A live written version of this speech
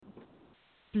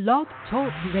Blog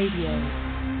Talk Radio.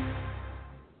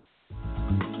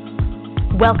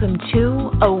 Welcome to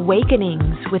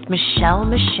Awakenings with Michele,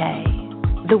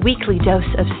 the weekly dose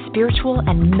of spiritual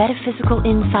and metaphysical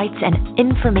insights and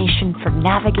information for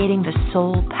navigating the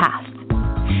soul path.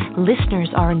 Listeners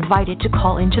are invited to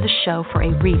call into the show for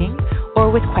a reading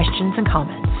or with questions and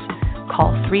comments.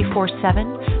 Call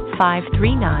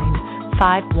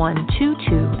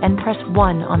 347-539-5122 and press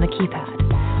 1 on the keypad.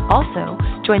 Also,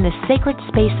 join the Sacred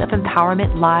Space of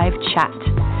Empowerment live chat.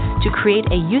 To create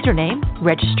a username,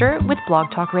 register with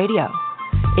Blog Talk Radio.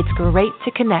 It's great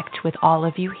to connect with all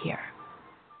of you here.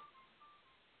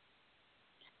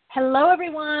 Hello,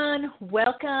 everyone.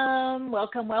 Welcome.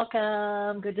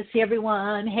 Good to see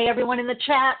everyone. Hey, everyone in the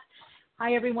chat.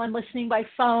 Hi, everyone listening by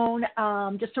phone.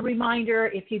 Just a reminder,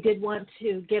 if you did want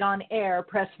to get on air,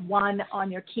 press 1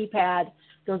 on your keypad,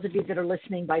 those of you that are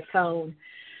listening by phone.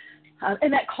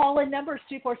 And that call-in number is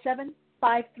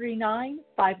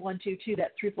 347-539-5122.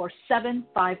 That's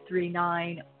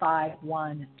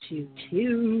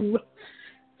 347-539-5122.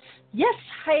 Yes,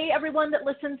 hey, everyone that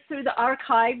listens through the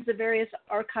archives, the various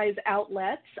archives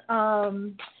outlets.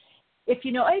 If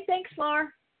you know, hey, thanks,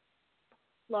 Lar.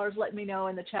 Lar's letting me know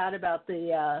in the chat about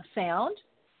the sound.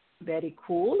 Very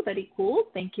cool.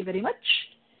 Thank you very much.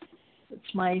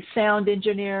 It's my sound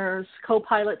engineers,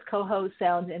 co-pilots, co-hosts,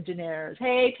 sound engineers.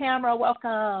 Hey, Tamara,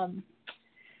 welcome.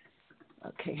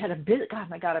 Okay, I've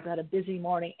had a busy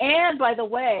morning. And by the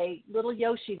way, little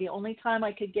Yoshi, the only time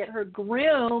I could get her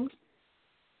groomed,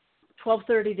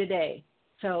 12:30 today.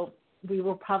 So we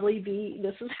will probably be,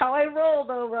 this is how I roll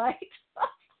though, right?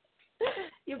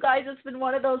 You guys, it's been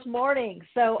one of those mornings.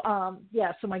 So,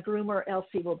 so my groomer,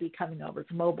 Elsie, will be coming over.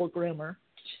 It's a mobile groomer.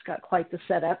 She's got quite the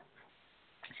setup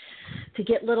to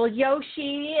get little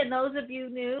Yoshi. And those of you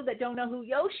new that don't know who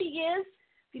Yoshi is,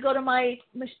 if you go to my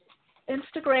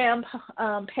Instagram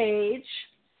page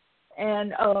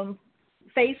and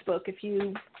Facebook, if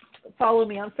you follow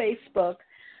me on Facebook,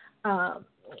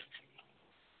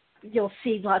 you'll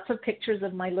see lots of pictures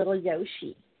of my little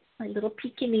Yoshi, my little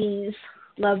Pekingese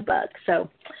love bug. So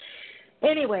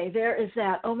anyway, there is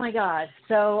that. Oh, my God.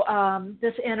 So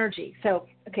this energy. So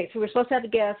we're supposed to have a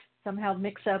guest, somehow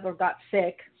mixed up or got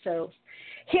sick. So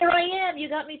here I am. You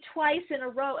got me twice in a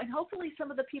row. And hopefully some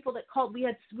of the people that called, we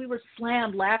were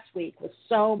slammed last week with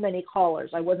so many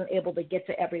callers. I wasn't able to get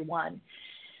to everyone.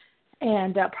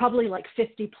 And probably like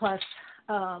 50-plus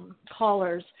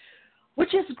callers,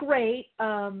 which is great.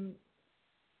 I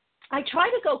try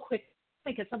to go quick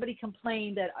because somebody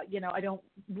complained that, I don't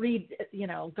read,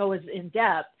 go as in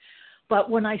depth. But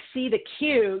when I see the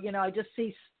queue, I just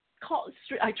see calls.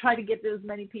 I try to get to as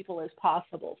many people as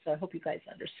possible. So I hope you guys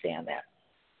understand that.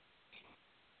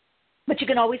 But you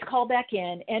can always call back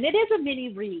in. And it is a mini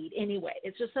read anyway.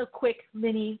 It's just a quick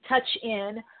mini touch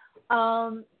in.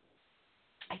 I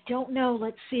don't know.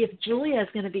 Let's see if Julia is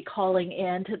going to be calling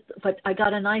in. But I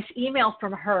got a nice email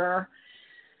from her,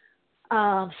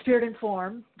 Spirit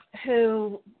Inform,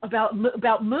 who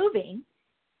about moving.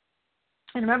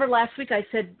 And remember last week I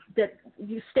said that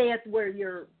you stay at where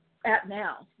you're at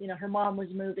now. Her mom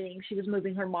was moving. She was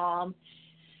moving her mom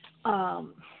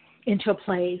into a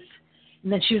place,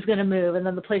 and then she was going to move. And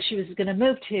then the place she was going to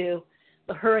move to,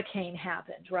 the hurricane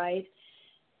happened, right?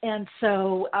 And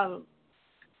so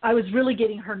I was really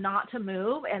getting her not to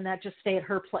move and that just stay at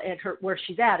her where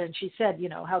she's at. And she said,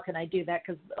 how can I do that?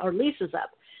 Because our lease is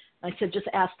up. I said, just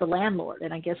ask the landlord.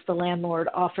 And I guess the landlord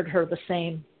offered her the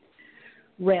same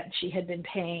rent she had been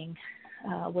paying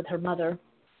with her mother.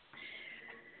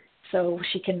 So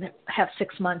she can have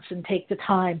 6 months and take the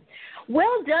time.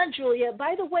 Well done, Julia.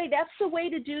 By the way, that's the way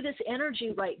to do this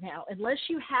energy right now. Unless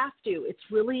you have to,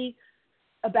 it's really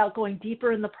about going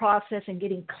deeper in the process and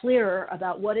getting clearer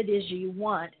about what it is you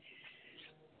want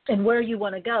and where you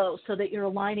want to go so that you're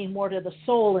aligning more to the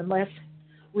soul and less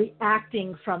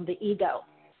reacting from the ego.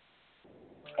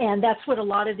 And that's what a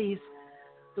lot of the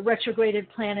retrograded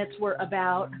planets were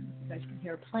about. You guys can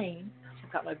hear a plane.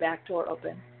 I've got my back door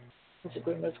open. This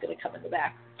agreement's going to come in the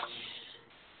back.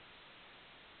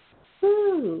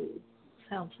 Ooh,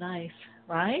 sounds nice,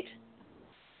 right?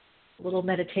 A little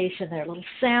meditation there, a little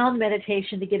sound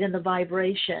meditation to get in the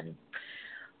vibration.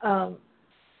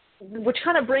 Which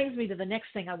kind of brings me to the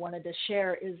next thing I wanted to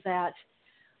share is that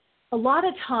a lot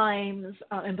of times,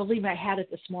 and believe me, I had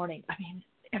it this morning,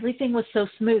 everything was so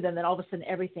smooth, and then all of a sudden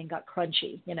everything got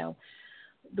crunchy.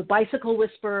 The bicycle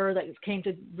whisperer that came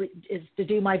to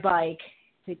do my bike.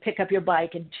 They pick up your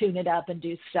bike and tune it up and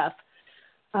do stuff,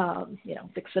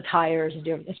 fix the tires and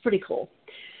do everything. It's pretty cool.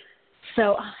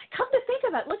 So come to think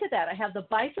of it, look at that. I have the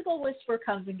Bicycle Whisperer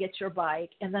comes and gets your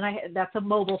bike, and then that's a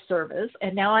mobile service.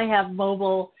 And now I have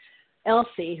Mobile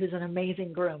Elsie, who's an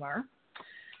amazing groomer.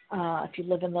 If you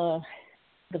live in the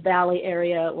Valley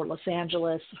area or Los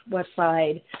Angeles, West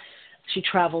Side, she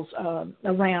travels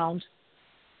around.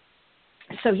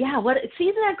 So, yeah, isn't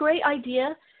that a great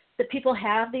idea that people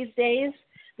have these days,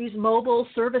 these mobile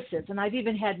services? And I've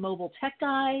even had mobile tech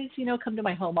guys, come to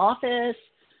my home office.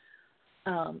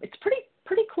 It's pretty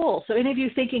cool. So any of you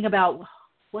thinking about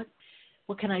what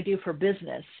can I do for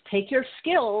business? Take your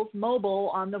skills mobile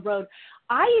on the road.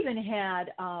 I even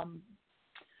had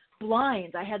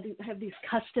blinds. I have these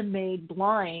custom-made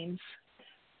blinds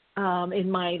in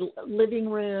my living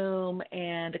room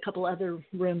and a couple other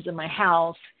rooms in my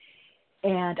house.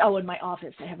 And, in my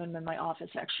office. I have them in my office,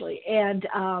 actually. And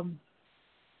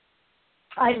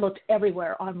I looked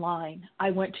everywhere online.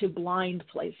 I went to blind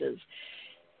places.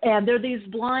 And there are these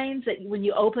blinds that when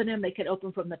you open them, they can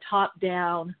open from the top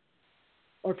down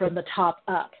or from the top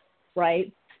up,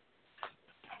 right?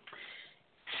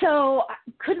 So I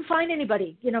couldn't find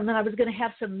anybody, and then I was going to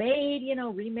have some made,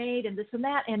 remade and this and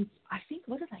that. And I think,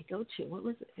 what did I go to? What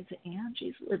was it? Is it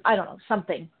Angie's? I don't know,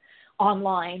 something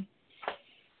online.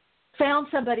 Found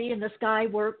somebody, and this guy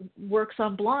works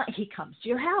on blind. He comes to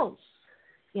your house.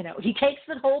 He takes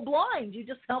the whole blind. You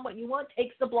just tell him what you want,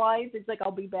 takes the blinds. It's like,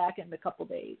 I'll be back in a couple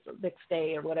days or next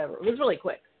day or whatever. It was really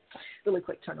quick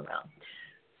turnaround.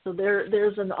 So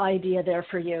there's an idea there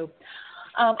for you.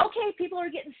 Okay, people are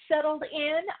getting settled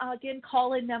in. Again,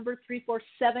 call-in number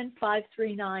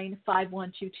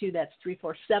 347-539-5122. That's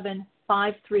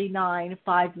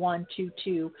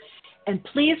 347-539-5122. And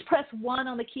please press 1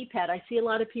 on the keypad. I see a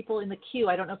lot of people in the queue.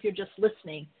 I don't know if you're just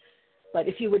listening. But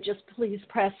if you would just please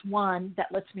press 1,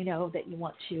 that lets me know that you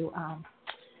want to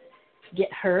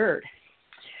get heard.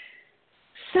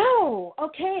 So,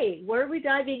 okay, where are we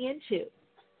diving into?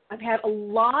 I've had a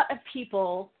lot of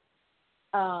people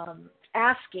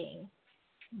asking,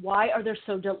 why are there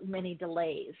so many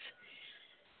delays?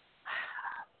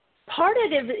 Part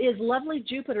of it is lovely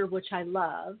Jupiter, which I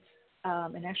love,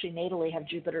 and actually natally have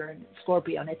Jupiter and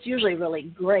Scorpio, and it's usually really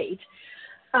great.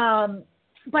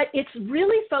 But it's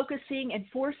really focusing and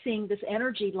forcing this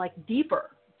energy like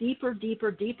deeper.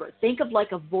 Think of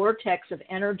like a vortex of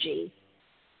energy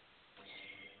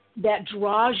that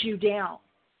draws you down.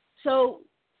 So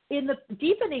in the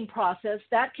deepening process,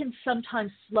 that can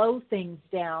sometimes slow things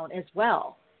down as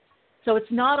well. So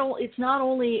it's not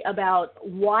only about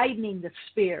widening the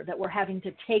sphere that we're having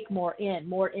to take more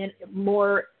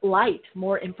light,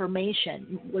 more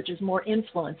information, which is more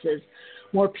influences,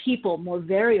 more people, more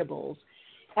variables.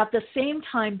 At the same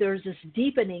time, there's this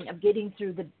deepening of getting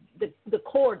through the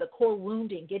core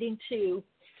wounding, getting to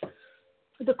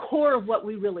the core of what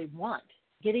we really want,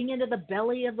 getting into the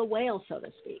belly of the whale, so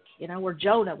to speak. We're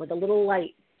Jonah with a little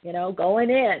light, going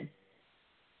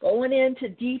into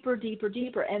deeper.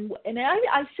 And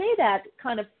I say that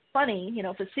kind of funny,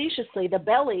 facetiously, the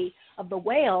belly of the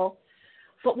whale.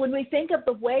 But when we think of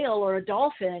the whale or a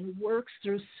dolphin, works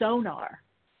through sonar.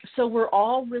 So we're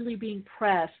all really being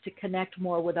pressed to connect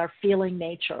more with our feeling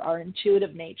nature, our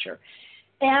intuitive nature,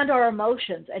 and our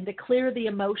emotions, and to clear the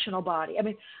emotional body. I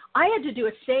mean, I had to do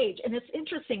a stage, and it's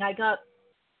interesting. I got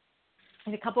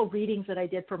in a couple of readings that I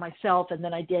did for myself, and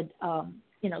then I did,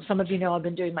 some of you know I've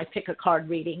been doing my pick a card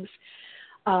readings.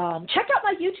 Check out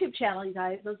my YouTube channel, you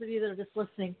guys. Those of you that are just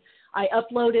listening, I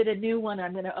uploaded a new one.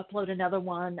 I'm going to upload another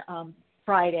one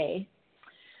Friday.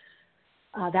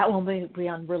 That one will be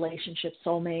on relationships,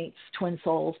 soulmates, twin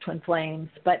souls, twin flames.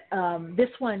 But this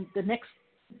one, the next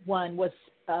one was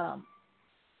all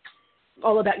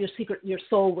about your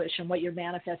soul wish and what you're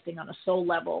manifesting on a soul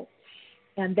level.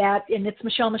 And it's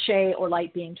Michele Meiche or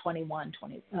Light Being 21,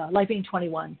 Light Being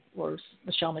 21 or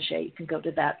Michele Meiche. You can go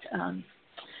to that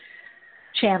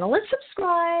channel and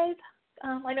subscribe.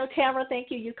 I know, Tamara,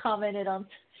 thank you. You commented on,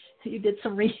 you did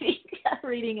some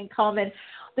reading and comment.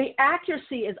 The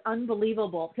accuracy is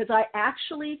unbelievable because I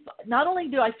actually, not only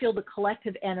do I feel the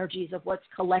collective energies of what's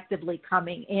collectively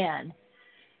coming in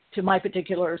to my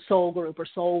particular soul group or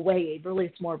soul wave, really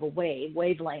it's more of a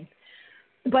wavelength,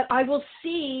 but I will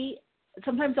see,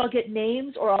 sometimes I'll get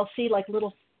names or I'll see like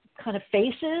little kind of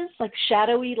faces, like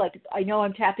shadowy, like I know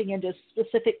I'm tapping into a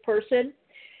specific person.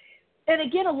 And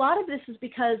again, a lot of this is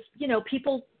because,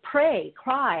 people pray,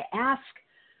 cry, ask,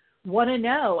 want to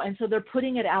know, and so they're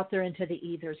putting it out there into the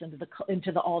ethers,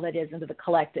 into the all that is, into the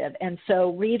collective. And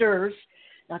so readers,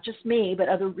 not just me, but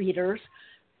other readers,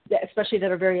 especially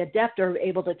that are very adept, are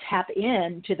able to tap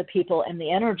in to the people and the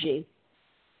energy.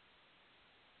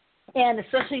 And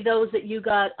especially those that you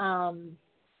got.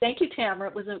 Thank you, Tamara.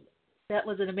 It That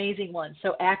was an amazing one.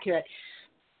 So accurate.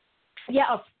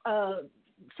 Yeah,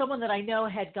 someone that I know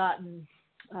had gotten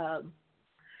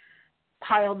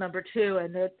pile number 2,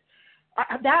 and as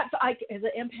an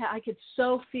empath, I could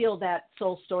so feel that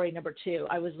soul story number 2.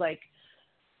 I was like,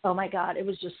 oh my God, it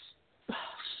was just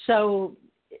so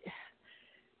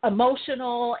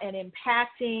emotional and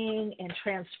impacting and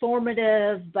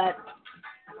transformative, but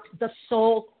the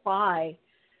soul cry.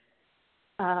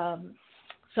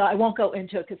 So I won't go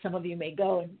into it because some of you may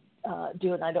go and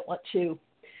do it, and I don't want to.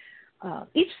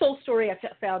 Each soul story I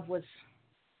found was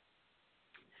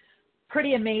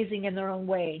pretty amazing in their own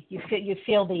way. You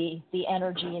feel the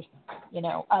energy,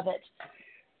 of it,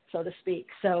 so to speak.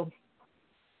 So,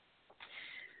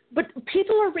 but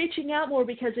people are reaching out more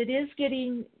because it is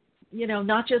getting,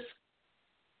 not just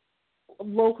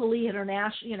locally,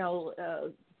 international,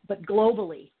 but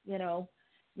globally,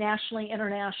 nationally,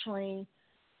 internationally,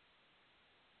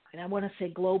 and I want to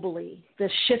say globally, the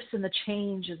shifts and the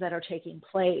changes that are taking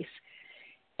place.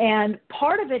 And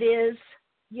part of it is,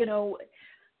 you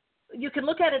can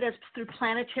look at it as through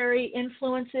planetary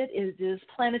influences. It is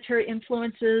planetary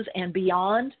influences and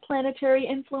beyond planetary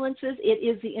influences. It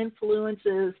is the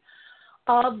influences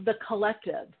of the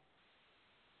collective,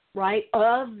 right?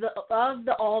 Of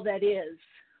the all that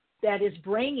is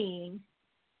bringing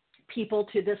people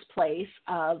to this place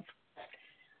of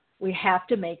we have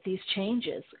to make these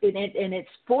changes, and it's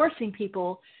forcing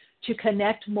people to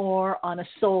connect more on a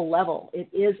soul level. It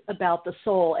is about the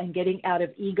soul and getting out of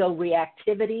ego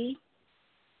reactivity,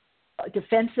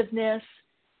 defensiveness,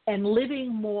 and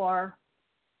living more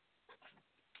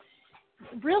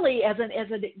really as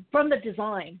from the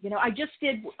design. I just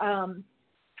did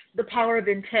the power of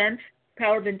intent,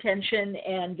 power of intention,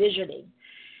 and visioning.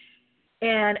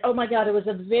 And, oh, my God, it was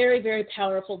a very, very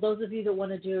powerful. Those of you that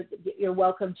want to do it, you're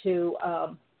welcome to,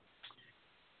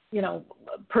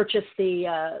 purchase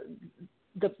the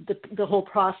whole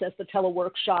process, the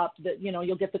teleworkshop.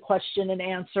 You'll get the question and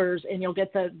answers, and you'll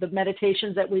get the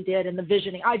meditations that we did and the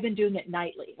visioning. I've been doing it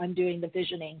nightly. I'm doing the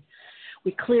visioning.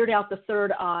 We cleared out the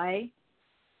third eye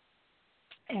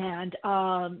and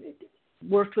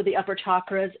worked with the upper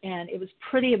chakras, and it was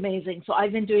pretty amazing. So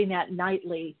I've been doing that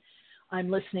nightly. I'm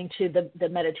listening to the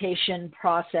meditation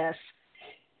process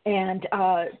and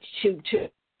to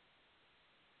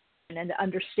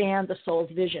understand the soul's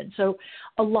vision. So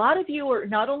a lot of you are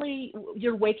not only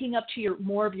you're waking up to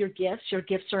more of your gifts. Your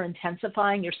gifts are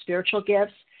intensifying. Your spiritual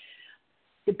gifts,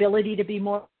 the ability to be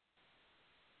more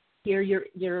hear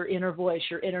your inner voice,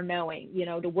 your inner knowing.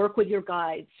 To work with your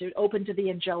guides, to open to the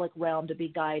angelic realm, to be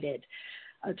guided.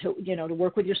 To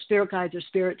work with your spirit guides, your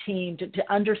spirit team,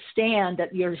 to understand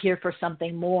that you're here for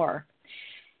something more.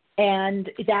 And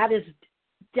that is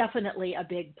definitely a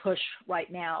big push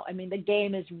right now. I mean, the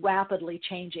game is rapidly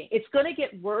changing. It's going to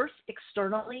get worse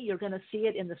externally. You're going to see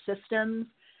it in the systems,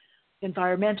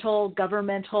 environmental,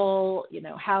 governmental,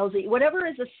 housing, whatever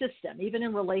is a system, even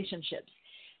in relationships.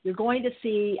 You're going to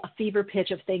see a fever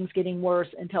pitch of things getting worse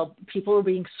until people are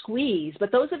being squeezed.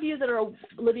 But those of you that are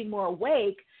living more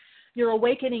awake, you're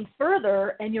awakening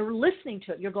further and you're listening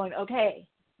to it. You're going, okay,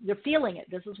 you're feeling it.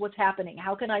 This is what's happening.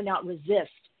 How can I not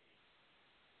resist?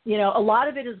 A lot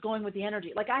of it is going with the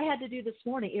energy. Like I had to do this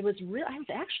morning. It was real. I was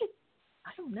actually,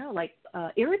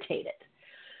 irritated,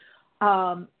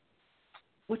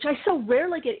 which I so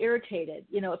rarely get irritated.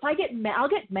 If I get mad, I'll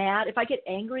get mad. If I get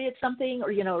angry at something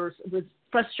or, or was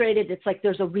frustrated, it's like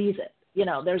there's a reason.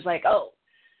 There's like,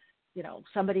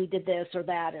 somebody did this or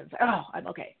that. And it's like, oh, I'm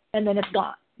okay. And then it's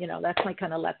gone. That's my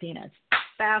kind of Latina. It's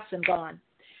fast and gone.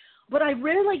 But I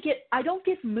don't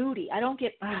get moody. I don't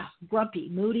get grumpy,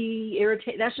 moody,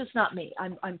 irritated. That's just not me.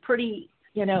 I'm pretty,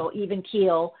 even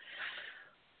keel.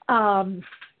 Even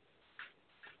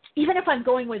if I'm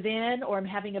going within or I'm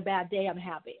having a bad day, I'm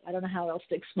happy. I don't know how else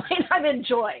to explain. I'm in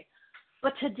joy.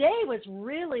 But today was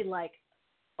really like,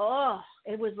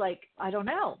 it was like, I don't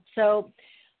know. So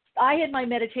I had my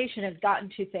meditation have gotten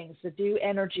two things: to do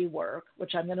energy work,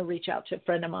 which I'm going to reach out to a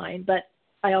friend of mine, but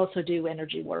I also do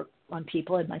energy work on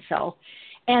people and myself.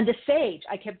 And the sage,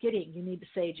 I kept getting, you need the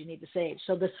sage, you need the sage.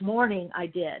 So this morning I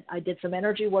did some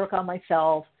energy work on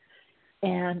myself,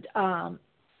 and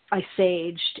I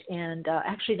saged, and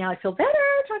actually now I feel better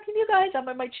talking to you guys. I'm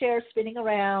in my chair spinning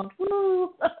around.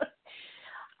 Woo!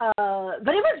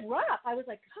 But it was rough. I was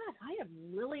like, God, I am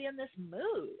really in this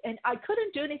mood. And I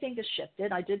couldn't do anything to shift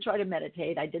it. I did try to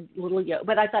meditate. I did a little yoga.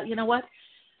 But I thought, you know what?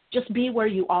 Just be where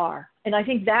you are. And I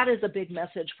think that is a big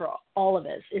message for all of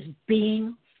us, is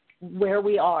being where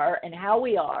we are and how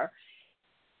we are.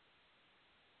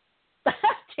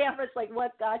 Tamara's like,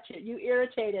 what got you? You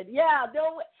irritated. Yeah,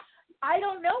 no. I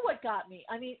don't know what got me.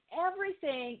 I mean,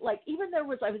 everything, like even I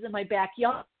was in my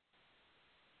backyard,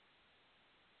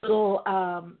 little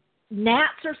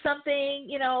gnats or something,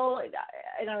 you know,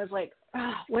 and I was like,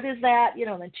 oh, what is that? You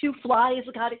know, and then 2 flies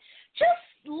got it.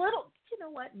 Just little, you know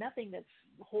what, nothing that's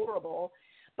horrible,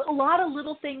 but a lot of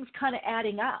little things kind of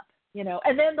adding up, you know.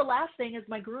 And then the last thing is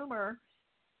my groomer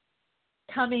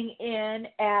coming in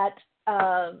at,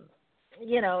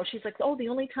 you know, she's like, oh, the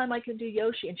only time I can do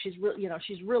Yoshi, and she's really, you know,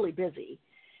 she's really busy.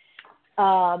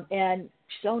 And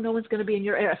she's, oh, no one's going to be in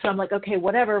your area. So I'm like, okay,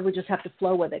 whatever. We just have to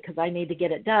flow with it because I need to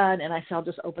get it done. And I said, I'll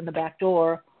just open the back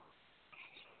door.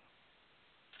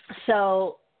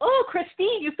 So, oh,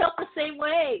 Christine, you felt the same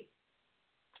way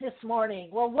this morning.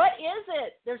 Well, what is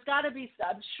it? There's got to be,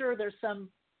 I'm sure there's some,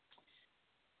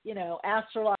 you know,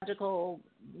 astrological,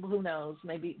 who knows,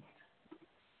 maybe,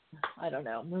 I don't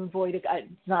know, moon void, it's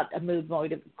not a moon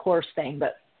void, of course, thing,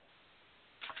 but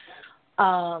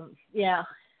yeah.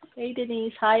 Hey,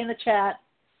 Denise. Hi in the chat.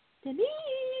 Denise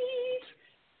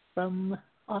from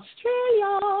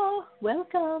Australia.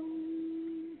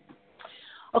 Welcome.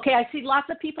 Okay, I see lots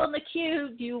of people in the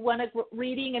queue. Do you want a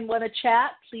reading and want to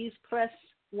chat? Please press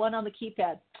 1 on the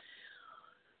keypad.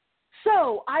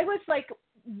 So I was like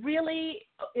really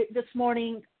this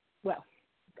morning, well,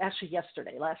 actually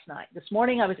yesterday, last night. This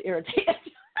morning I was irritated.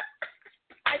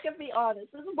 I can be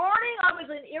honest. This morning I was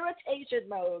in irritation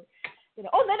mode. You know,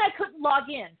 oh, then I couldn't log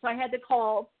in, so I had to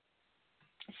call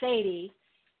Sadie,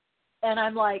 and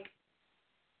I'm like,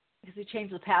 because he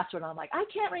changed the password, and I'm like, I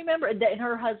can't remember. And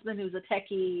her husband, who's a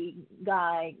techie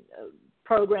guy,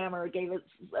 programmer, gave us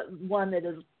one that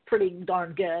is pretty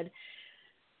darn good.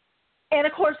 And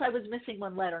of course, I was missing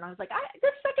one letter, and I was like,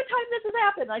 this second time this has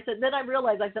happened. I said, then I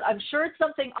realized, I said, I'm sure it's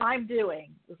something I'm doing.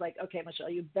 It was like, okay, Michelle,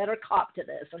 you better cop to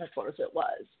this, and of course it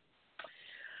was.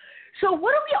 So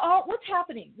what's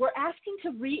happening? We're asking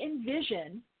to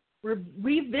re-envision, we're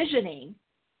revisioning,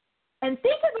 and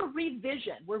think of a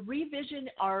revision. We're revisioning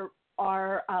our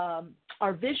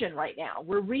vision right now.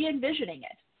 We're re-envisioning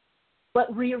it,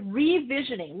 but we're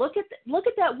revisioning. Look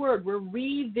at that word. We're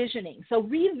revisioning. So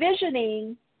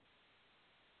revisioning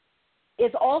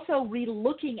is also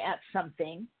re-looking at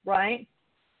something, right?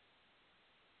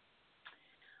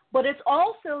 But it's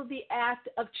also the act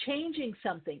of changing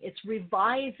something. It's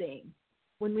revising.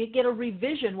 When we get a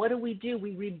revision, what do?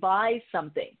 We revise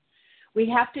something. We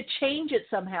have to change it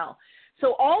somehow.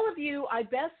 So all of you, I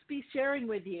best be sharing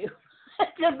with you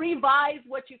to revise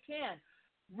what you can.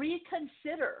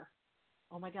 Reconsider.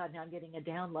 Oh, my God, now I'm getting a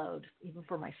download, even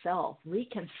for myself.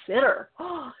 Reconsider.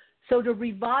 So to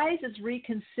revise is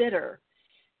reconsider.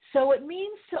 So it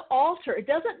means to alter. It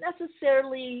doesn't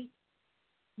necessarily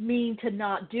mean to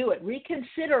not do it.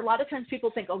 Reconsider. A lot of times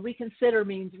people think, oh, reconsider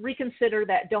means reconsider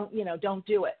that, don't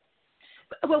do it.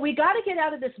 But we got to get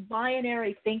out of this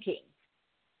binary thinking.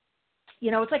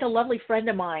 You know, it's like a lovely friend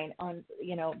of mine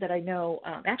that I know,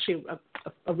 actually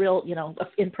a real,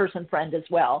 in-person friend as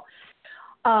well.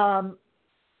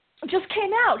 Just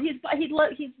came out.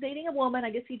 He's dating a woman. I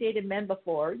guess he dated men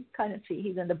before. You kind of see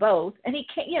he's into both. And he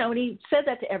came, and he said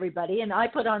that to everybody. And I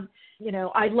put on,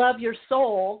 I love your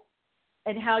soul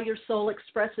and how your soul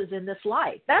expresses in this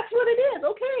life. That's what it is.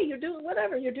 Okay, you're doing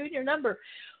whatever. You're doing your number.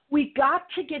 We got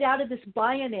to get out of this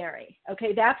binary.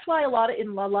 Okay, that's why in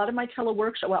a lot of my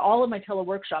teleworkshops, well, all of my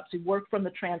teleworkshops, we work from the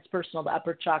transpersonal, the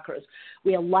upper chakras.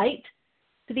 We alight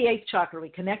to the 8th chakra. We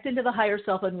connect into the higher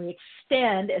self, and we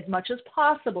extend as much as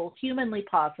possible, humanly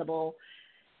possible,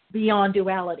 beyond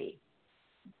duality,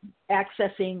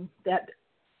 accessing that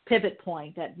pivot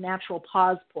point, that natural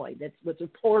pause point. That's what's a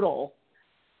portal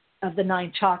of the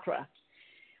 9th chakra.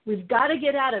 We've got to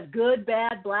get out of good,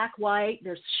 bad, black, white.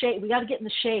 There's shade. We got to get in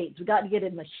the shades. We got to get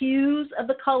in the hues of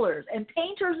the colors. And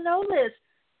painters know this.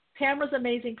 Tamara's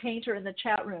amazing painter in the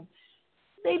chat room.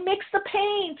 They mix the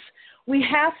paints. We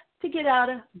have to get out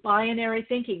of binary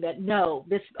thinking that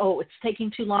it's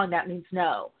taking too long. That means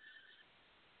no.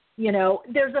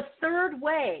 There's a third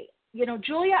way.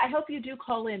 Julia, I hope you do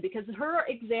call in, because her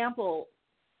example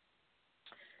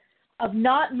of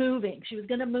not moving, she was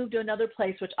going to move to another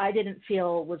place, which I didn't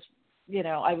feel was,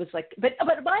 I was like, but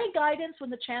my guidance,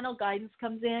 when the channel guidance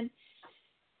comes in,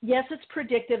 yes, it's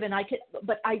predictive, and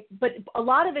but a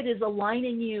lot of it is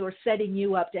aligning you or setting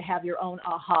you up to have your own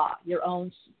aha, your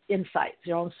own insights,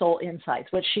 your own soul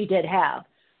insights, which she did have.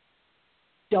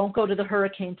 Don't go to the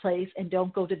hurricane place, and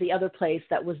don't go to the other place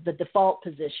that was the default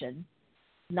position,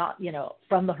 not,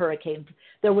 from the hurricane.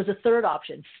 There was a third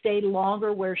option: stay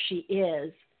longer where she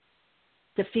is,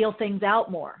 to feel things out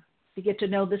more, to get to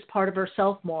know this part of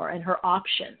herself more and her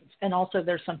options. And also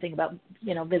there's something about,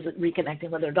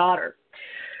 reconnecting with her daughter.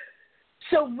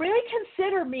 So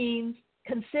reconsider means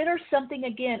consider something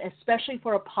again, especially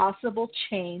for a possible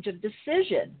change of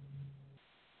decision.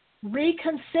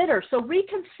 Reconsider. So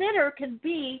reconsider can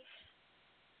be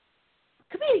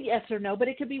a yes or no, but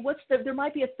it could be there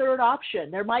might be a third option.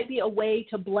 There might be a way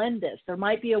to blend this. There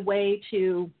might be a way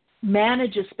to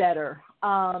manage this better.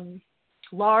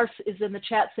 Lars is in the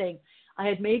chat saying, I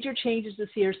had major changes this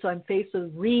year, so I'm faced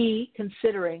with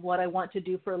reconsidering what I want to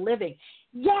do for a living.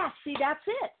 Yes, see, that's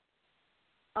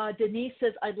it. Denise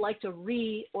says, I'd like to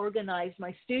reorganize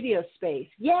my studio space.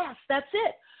 Yes, that's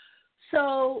it.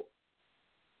 So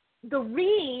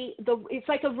it's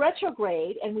like a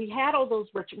retrograde, and we had all those,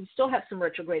 we still have some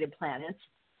retrograded planets.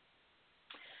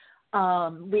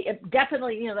 We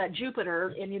definitely, that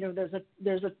Jupiter, and,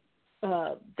 there's a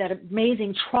that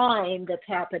amazing trine that's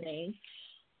happening.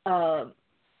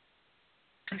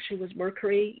 Actually, was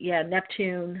Mercury? Yeah,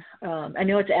 Neptune. I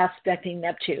know it's aspecting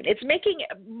Neptune. It's making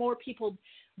more people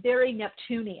very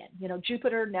Neptunian.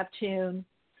 Jupiter, Neptune.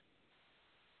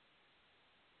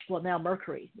 Well, now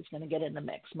Mercury is going to get in the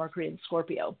mix. Mercury and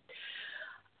Scorpio.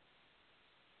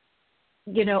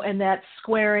 And that's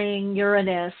squaring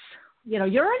Uranus.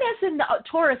 Uranus in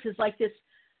Taurus is like this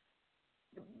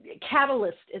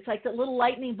catalyst. It's like the little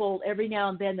lightning bolt every now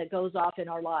and then that goes off in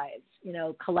our lives,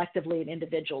 collectively and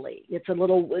individually. It's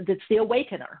the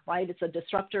awakener, right? It's a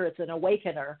disruptor. It's an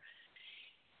awakener.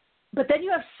 But then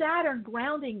you have Saturn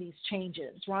grounding these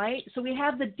changes, right? So we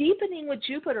have the deepening with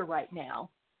Jupiter right now.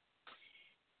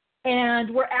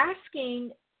 And we're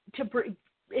asking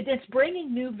it's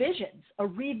bringing new visions, a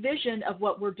revision of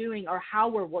what we're doing or how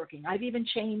we're working. I've even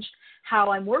changed how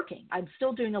I'm working. I'm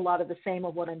still doing a lot of the same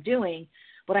of what I'm doing,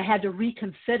 but I had to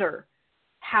reconsider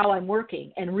how I'm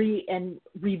working and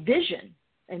revision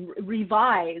and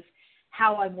revise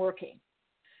how I'm working.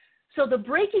 So the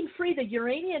breaking free, the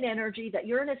Uranian energy, that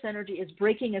Uranus energy is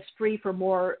breaking us free for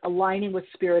more aligning with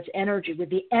Spirit's energy, with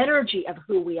the energy of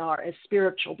who we are as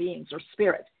spiritual beings or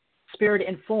spirit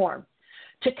in form,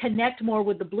 to connect more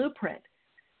with the blueprint.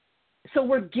 So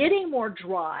we're getting more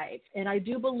drive, and I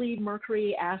do believe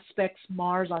Mercury aspects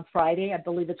Mars on Friday. I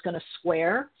believe it's going to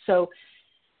square. So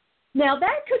now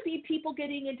that could be people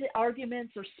getting into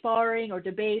arguments or sparring or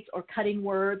debates or cutting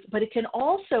words, but it can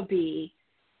also be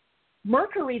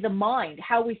Mercury, the mind,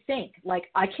 how we think.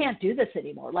 Like, I can't do this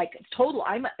anymore. Like,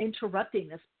 I'm interrupting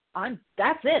this.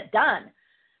 That's it, done.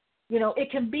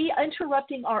 It can be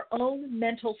interrupting our own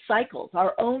mental cycles,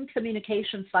 our own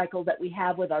communication cycle that we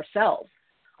have with ourselves,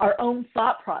 our own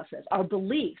thought process, our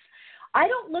beliefs. I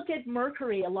don't look at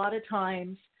Mercury a lot of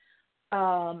times.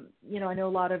 I know a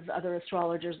lot of other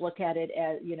astrologers look at it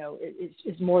as,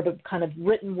 it's more the kind of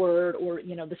written word or,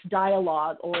 this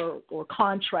dialogue or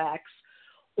contracts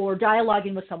or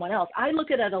dialoguing with someone else. I look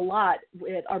at it a lot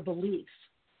with our beliefs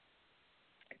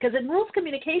because it rules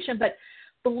communication, but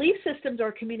belief systems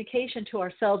are communication to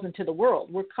ourselves and to the world.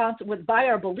 By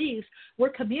our beliefs, we're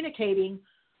communicating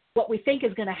what we think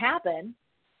is going to happen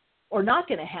or not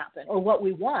going to happen or what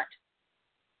we want.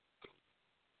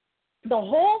 The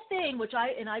whole thing,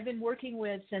 I've been working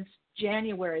with since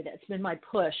January, that's been my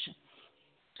push,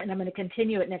 and I'm going to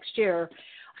continue it next year.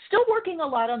 Still working a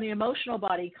lot on the emotional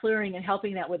body, clearing and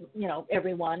helping that with,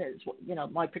 everyone, is,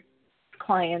 my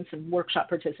clients and workshop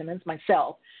participants,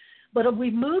 myself. But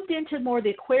we moved into more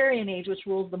the Aquarian age,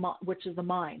 which is the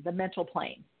mind, the mental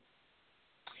plane.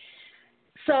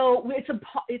 So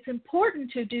it's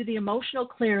important to do the emotional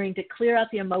clearing, to clear out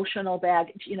the emotional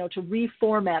bag, to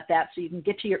reformat that so you can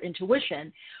get to your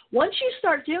intuition. Once you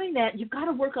start doing that, you've got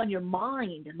to work on your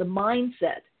mind, the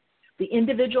mindset, the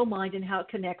individual mind and how it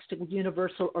connects to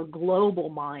universal or global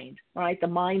mind, right? The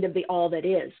mind of the all that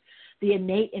is, the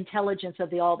innate intelligence of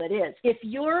the all that is. If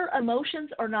your emotions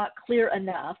are not clear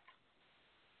enough,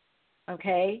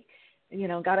 okay,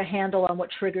 got a handle on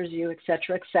what triggers you, et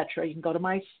cetera, et cetera. You can go to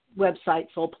my website,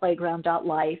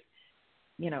 soulplayground.life.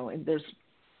 And there's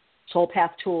Soul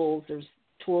Path tools. There's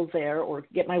tools there, or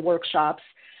get my workshops.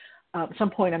 At some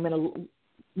point, I'm going to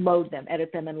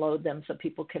edit them and load them so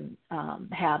people can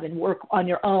have and work on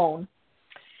your own.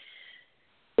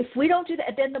 If we don't do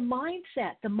that, then the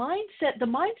mindset's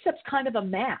kind of a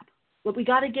map, but we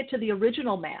got to get to the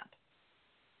original map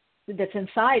that's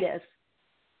inside us.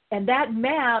 And that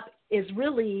map is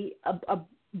really a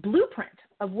blueprint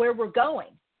of where we're going.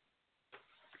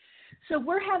 So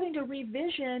we're having to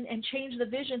revision and change the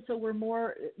vision so we're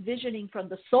more visioning from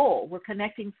the soul. We're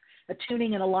connecting,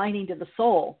 attuning and aligning to the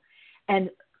soul and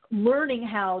learning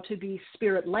how to be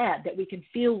spirit-led, that we can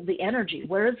feel the energy.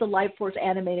 Where is the life force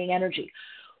animating energy?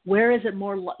 Where is it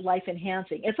more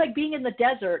life-enhancing? It's like being in the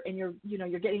desert and you're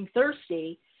getting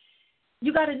thirsty.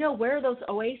 You got to know, where are those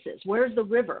oases? Where's the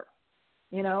river?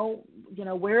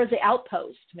 Where is the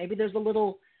outpost? Maybe there's a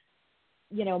little,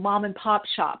 mom and pop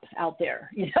shop out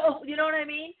there, you know what I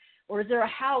mean? Or is there a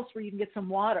house where you can get some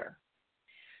water?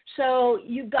 So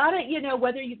you've got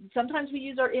to, sometimes we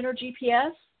use our inner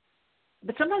GPS,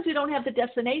 but sometimes we don't have the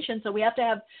destination. So we have to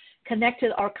have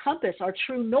connected our compass, our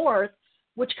true north,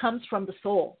 which comes from the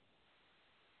soul.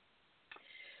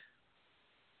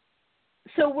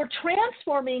 So we're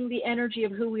transforming the energy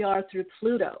of who we are through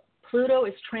Pluto. Pluto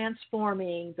is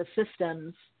transforming the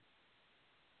systems,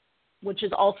 which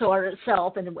is also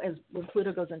ourself. And when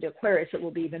Pluto goes into Aquarius, it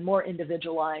will be even more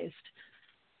individualized.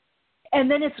 And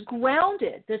then it's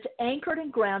grounded. It's anchored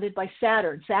and grounded by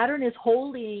Saturn. Saturn is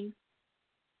holding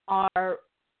our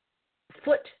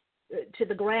foot to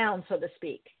the ground, so to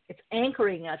speak. It's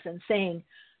anchoring us and saying,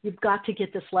 you've got to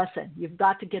get this lesson. You've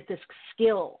got to get this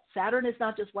skill. Saturn is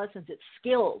not just lessons, it's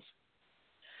skills.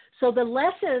 So the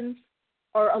lessons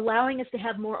are allowing us to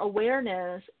have more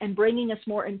awareness and bringing us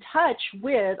more in touch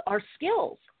with our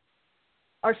skills,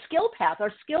 our skill path,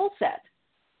 our skill set.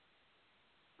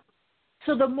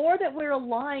 So the more that we're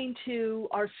aligned to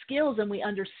our skills and we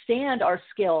understand our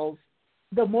skills,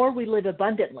 the more we live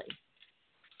abundantly.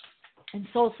 And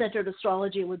soul-centered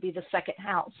astrology would be the second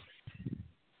house,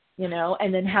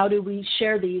 and then how do we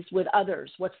share these with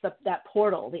others? What's that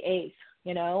portal, the eighth,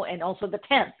 and also the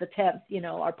 10th,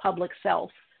 our public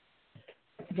self.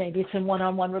 Maybe it's in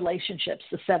one-on-one relationships,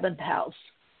 the seventh house,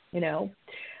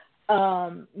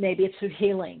 maybe it's through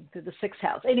healing, through the sixth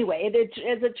house. Anyway,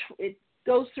 it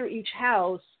goes through each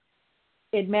house,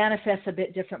 it manifests a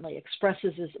bit differently,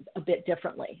 expresses a bit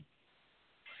differently.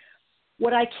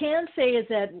 What I can say is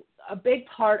that a big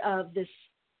part of this,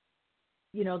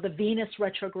 the Venus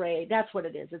retrograde, that's what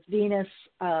it is. It's Venus,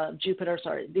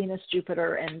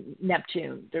 Jupiter, and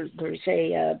Neptune. There's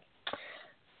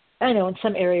I know in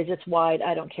some areas it's wide,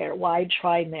 I don't care, wide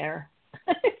trine there.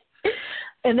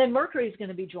 And then Mercury is going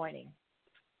to be joining.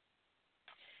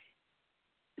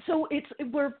 So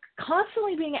we're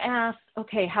constantly being asked,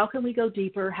 okay, how can we go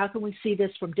deeper? How can we see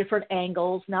this from different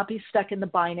angles, not be stuck in the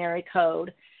binary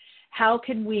code? How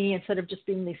can we, instead of just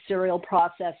being these serial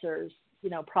processors,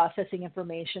 processing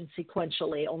information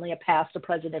sequentially, only a past, a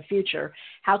present, a future,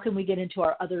 how can we get into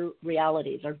our other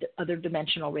realities, our other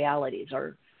dimensional realities,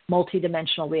 our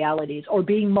multidimensional realities, or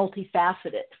being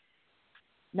multifaceted,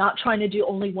 not trying to do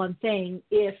only one thing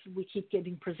if we keep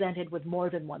getting presented with more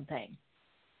than one thing.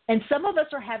 And some of us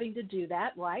are having to do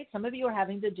that, right? Some of you are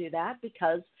having to do that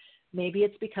because maybe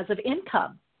it's because of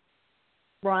income,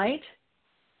 right?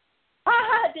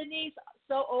 Denise,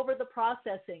 so over the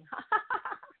processing.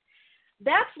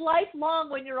 That's lifelong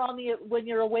when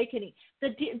you're awakening.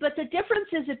 But the difference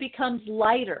is it becomes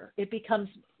lighter. It becomes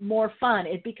more fun.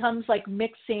 It becomes like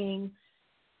mixing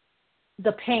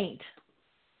the paint,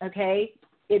 okay?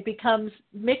 It becomes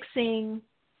mixing.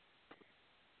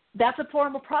 That's a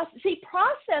form of process. See,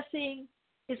 processing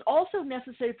is also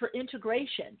necessary for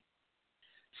integration.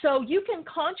 So you can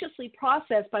consciously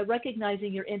process by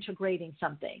recognizing you're integrating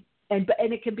something, and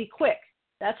it can be quick.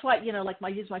 That's why, like I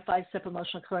use my 5-step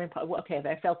emotional clearing. Okay,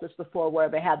 I felt this before. Where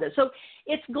have I had this? So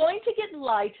it's going to get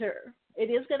lighter. It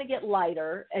is going to get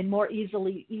lighter and more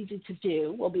easy to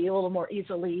do. We'll be able to more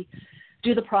easily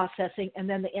do the processing and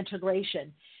then the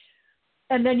integration.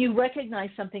 And then you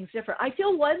recognize something's different. I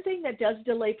feel one thing that does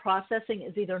delay processing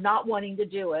is either not wanting to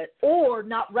do it or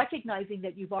not recognizing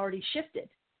that you've already shifted.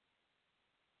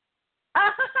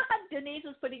 Denise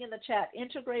is putting in the chat,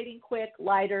 integrating quick,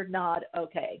 lighter, not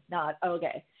okay.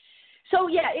 So,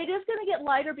 yeah, it is going to get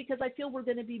lighter because I feel we're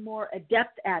going to be more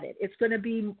adept at it. It's going to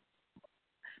be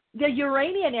 – the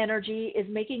Uranian energy is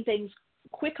making things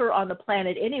quicker on the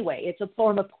planet anyway. It's a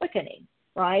form of quickening,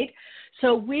 right?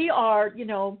 So we are,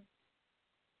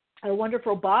 our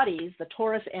wonderful bodies, the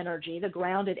Taurus energy, the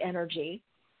grounded energy,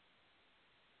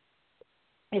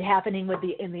 it happening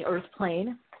in the earth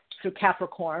plane through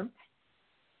Capricorn,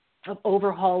 of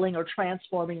overhauling or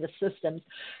transforming the systems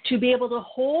to be able to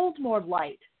hold more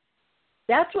light.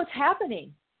 That's what's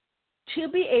happening. To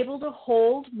be able to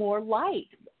hold more light.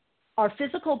 Our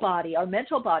physical body, our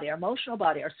mental body, our emotional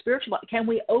body, our spiritual body, can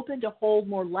we open to hold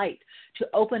more light, to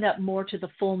open up more to the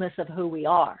fullness of who we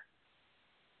are?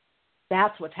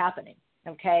 That's what's happening,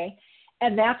 okay?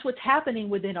 And that's what's happening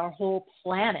within our whole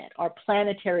planet. Our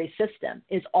planetary system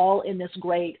is all in this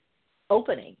great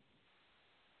opening.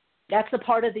 That's the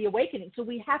part of the awakening. So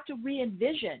we have to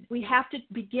re-envision. We have to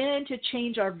begin to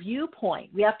change our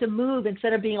viewpoint. We have to move,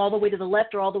 instead of being all the way to the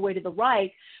left or all the way to the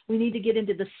right, we need to get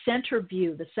into the center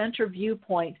view, the center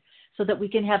viewpoint, so that we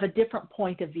can have a different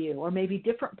point of view, or maybe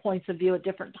different points of view at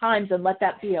different times, and let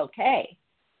that be okay.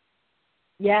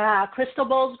 Yeah, Crystal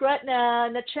Bowles Gretna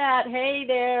in the chat. Hey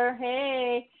there.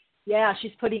 Hey. Yeah,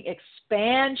 she's putting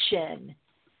expansion.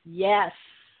 Yes.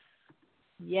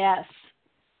 Yes.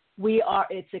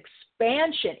 It's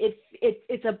expansion.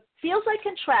 It's a feels like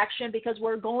contraction because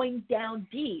we're going down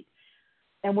deep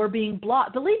and we're being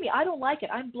blocked. Believe me, I don't like it.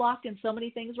 I'm blocked in so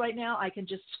many things right now. I can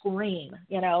just scream,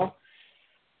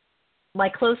 My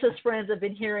closest friends have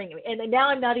been hearing me. And now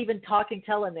I'm not even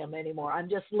telling them anymore. I'm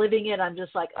just living it. I'm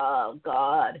just like, oh,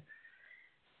 God.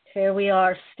 Here we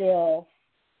are still.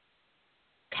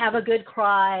 Have a good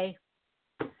cry.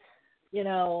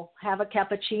 Have a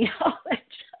cappuccino.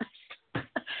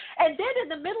 And then in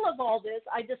the middle of all this,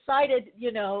 I decided,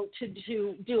 to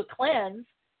do a cleanse.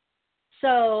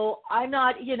 So I'm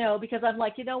not, because I'm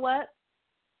like, you know what?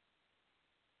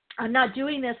 I'm not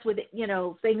doing this with,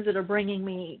 things that are bringing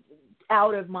me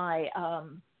out of my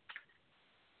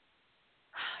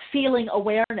feeling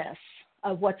awareness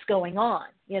of what's going on,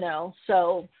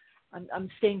 So I'm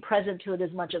staying present to it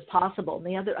as much as possible.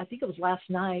 And I think it was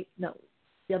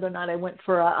the other night I went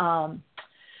for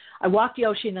I walked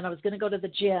Yoshi, and then I was going to go to the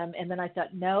gym, and then I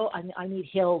thought, no, I need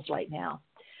hills right now.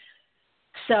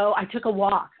 So I took a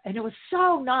walk, and it was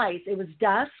so nice. It was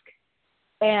dusk,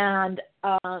 and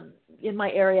in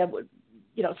my area,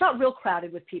 it's not real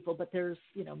crowded with people, but there's,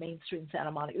 mainstream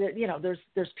Santa Monica.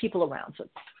 There's people around, so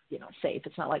it's, safe.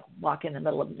 It's not like walking in the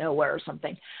middle of nowhere or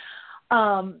something.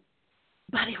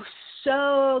 But it was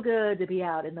so good to be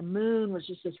out, and the moon was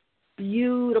just this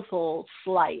beautiful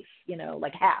slice,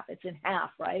 like half. It's in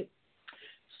half, right?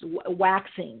 It's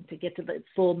waxing to get to the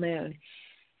full moon.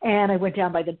 And I went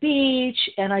down by the beach,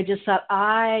 and I just thought,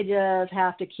 I just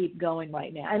have to keep going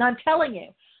right now. And I'm telling you,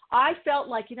 I felt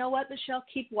like, you know what, Michele,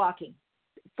 keep walking.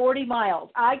 40 miles,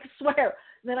 I swear.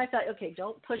 And then I thought, okay,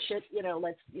 don't push it.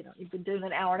 Let's, you've been doing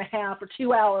an hour and a half or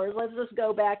 2 hours. Let's just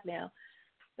go back now.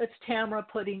 That's Tamara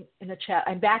putting in the chat.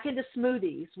 I'm back into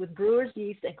smoothies with brewer's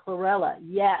yeast and chlorella.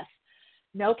 Yes.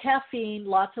 No caffeine,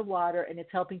 lots of water, and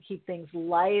it's helping keep things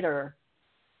lighter.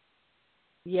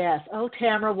 Yes. Oh,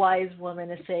 Tamara, wise woman,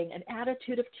 is saying an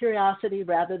attitude of curiosity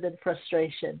rather than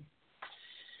frustration.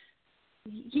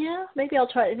 Yeah, maybe I'll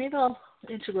try. Maybe I'll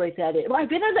integrate that in. Well, I've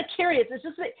been in the curious.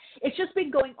 It's just been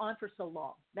going on for so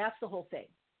long. That's the whole thing.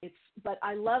 But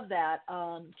I love that.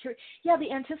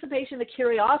 The anticipation, the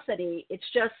curiosity. It's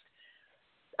just,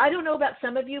 I don't know about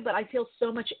some of you, but I feel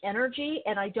so much energy,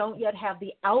 and I don't yet have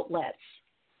the outlets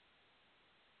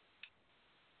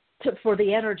for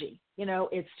the energy.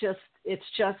 It's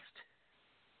just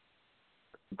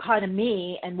kind of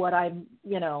me and what I'm,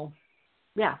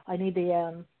 I need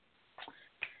the,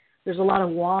 there's a lot of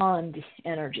wand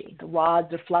energy. The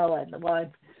rods are flowing.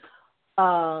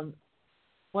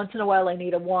 Once in a while I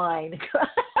need a wine.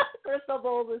 Crystal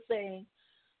Bowles is saying,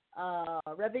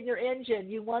 revving your engine.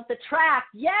 You want the track.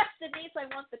 Yes, Denise, I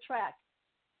want the track.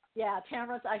 Yeah,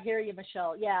 Tamara, I hear you,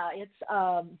 Michele. Yeah, it's,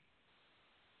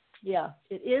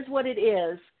 it is what it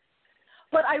is.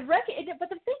 But but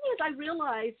the thing is, I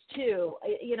realized too,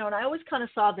 and I always kind of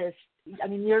saw this. I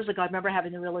mean, years ago, I remember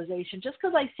having the realization: just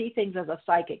because I see things as a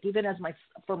psychic, even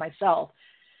for myself,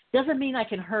 doesn't mean I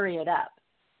can hurry it up.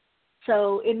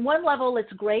 So, in one level,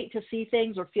 it's great to see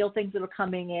things or feel things that are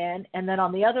coming in, and then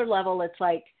on the other level, it's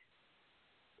like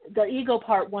the ego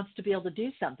part wants to be able to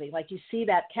do something. Like you see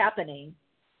that happening,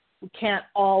 we can't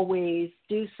always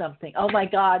do something. Oh my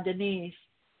God, Denise.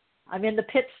 I'm in the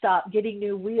pit stop getting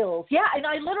new wheels. Yeah, and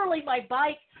I literally, my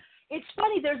bike, it's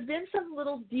funny, there's been some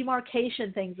little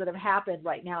demarcation things that have happened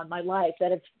right now in my life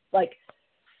that have like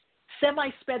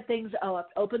semi-sped things up,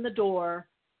 opened the door,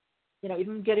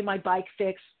 even getting my bike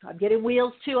fixed. I'm getting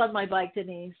wheels too on my bike,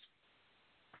 Denise.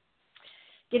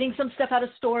 Getting some stuff out of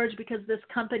storage because this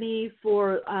company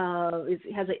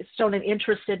has shown an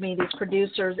interest in me, these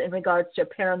producers, in regards to a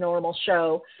paranormal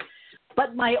show.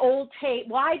 But my old tape,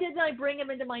 why didn't I bring them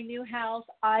into my new house?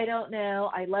 I don't know.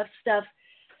 I left stuff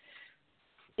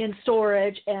in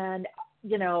storage, and,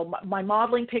 my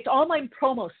modeling picked all my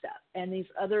promo stuff and these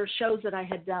other shows that I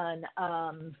had done,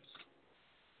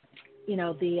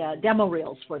 the demo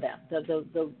reels for them,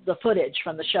 the footage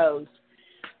from the shows,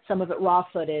 some of it raw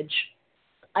footage,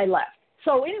 I left.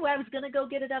 So anyway, I was going to go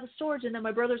get it out of storage, and then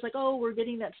my brother's like, oh, we're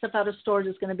getting that stuff out of storage.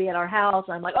 It's going to be at our house.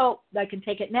 And I'm like, oh, I can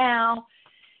take it now.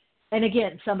 And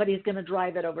again, somebody's going to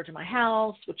drive it over to my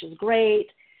house, which is great.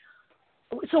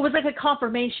 So it was like a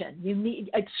confirmation.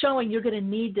 It's showing you're going to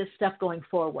need this stuff going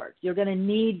forward. You're going to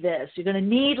need this. You're going to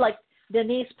need, like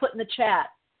Denise put in the chat,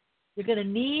 you're going to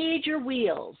need your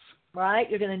wheels, right?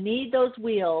 You're going to need those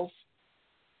wheels.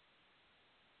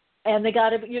 And they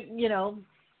got to,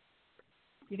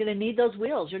 You're going to need those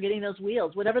wheels. You're getting those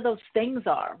wheels, whatever those things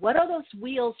are. What are those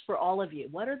wheels for all of you?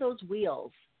 What are those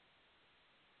wheels?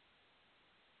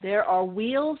 There are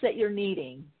wheels that you're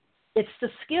needing. It's the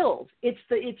skills. It's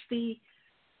the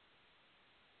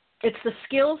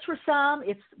skills for some.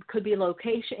 It could be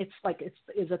location. Is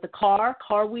it the car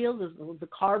wheels? Is it the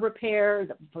car repair?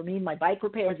 For me, my bike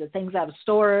repair. Is it things out of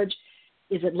storage?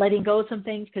 Is it letting go of some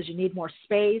things because you need more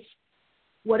space?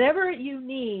 Whatever you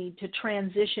need to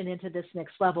transition into this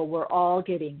next level, we're all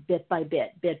getting bit by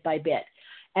bit, bit by bit.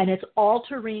 And it's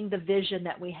altering the vision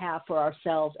that we have for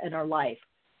ourselves and our life.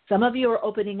 Some of you are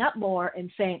opening up more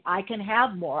and saying, I can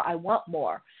have more, I want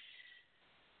more.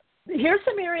 Here's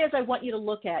some areas I want you to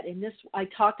look at. I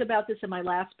talked about this in my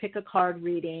last Pick a Card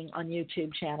reading on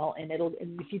YouTube channel, and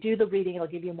if you do the reading, it'll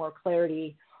give you more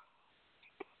clarity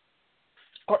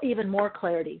or even more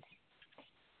clarity.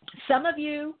 Some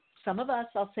of us,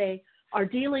 I'll say, are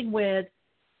dealing with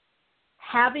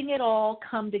having it all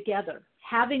come together,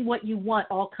 having what you want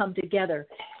all come together.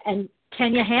 And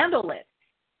can you handle it?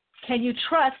 Can you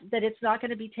trust that it's not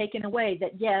going to be taken away,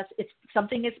 that yes, it's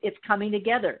coming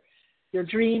together? Your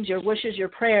dreams, your wishes, your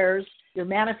prayers, your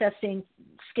manifesting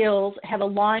skills have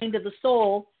aligned to the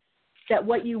soul that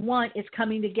what you want is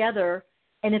coming together,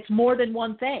 and it's more than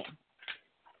one thing.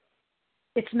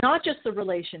 It's not just the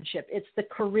relationship. It's the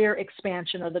career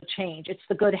expansion or the change. It's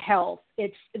the good health.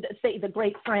 It's the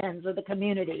great friends or the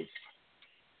community.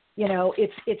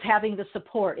 It's having the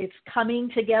support. It's coming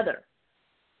together.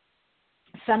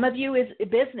 Some of you is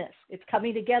business. It's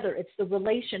coming together. It's the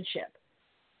relationship.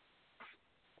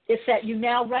 It's that you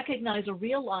now recognize or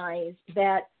realize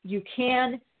that you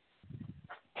can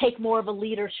take more of a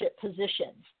leadership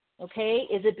position. Okay,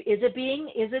 is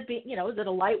it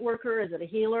a light worker? Is it a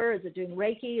healer? Is it doing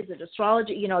Reiki? Is it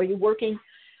astrology? Are you working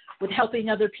with helping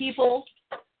other people?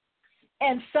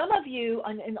 And some of you,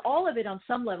 and all of it on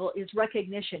some level, is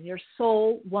recognition. Your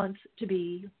soul wants to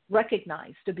be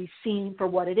recognized, to be seen for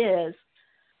what it is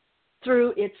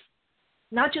through its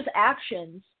not just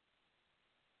actions,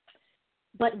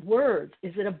 but words.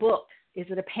 Is it a book? Is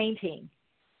it a painting?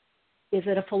 Is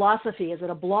it a philosophy? Is it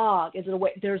a blog? Is it a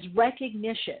way? There's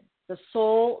recognition. The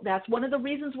soul, that's one of the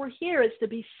reasons we're here, is to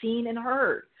be seen and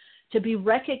heard, to be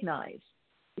recognized.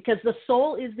 Because the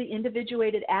soul is the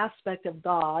individuated aspect of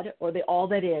God, or the all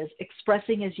that is,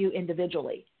 expressing as you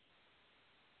individually.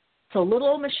 So little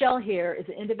old Michele here is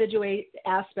the individuated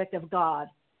aspect of God,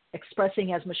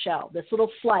 expressing as Michele. This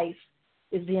little slice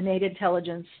is the innate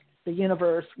intelligence, the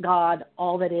universe, God,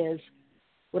 all that is,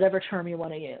 whatever term you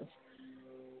want to use.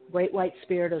 Great white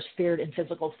spirit or spirit in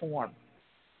physical form.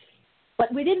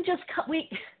 But we didn't just come,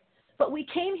 but we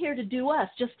came here to do us,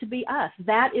 just to be us.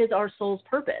 That is our soul's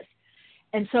purpose.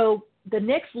 And so the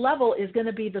next level is going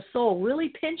to be the soul really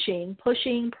pinching,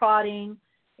 pushing, prodding,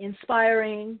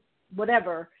 inspiring,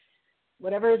 whatever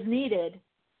is needed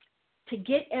to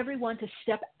get everyone to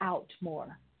step out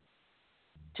more,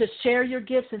 to share your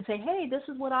gifts and say, hey, this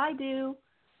is what I do.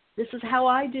 This is how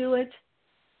I do it.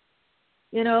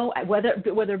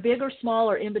 Whether big or small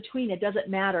or in between, it doesn't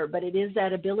matter. But it is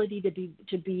that ability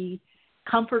to be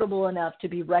comfortable enough to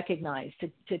be recognized,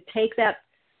 to take that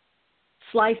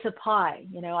slice of pie.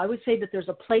 I would say that there's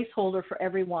a placeholder for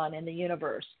everyone in the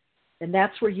universe, and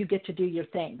that's where you get to do your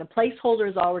thing. The placeholder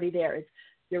is already there. It's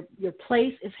your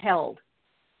place is held.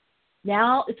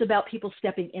 Now it's about people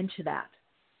stepping into that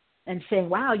and saying,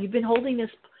 wow, you've been holding this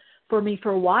for me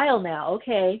for a while now.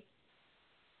 Okay.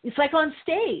 It's like on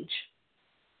stage.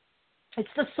 It's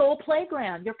the soul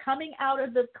playground. You're coming out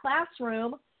of the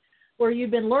classroom where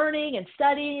you've been learning and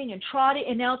studying and trotting,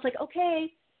 and now it's like,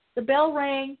 okay, the bell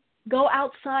rang, go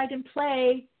outside and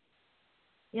play.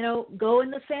 Go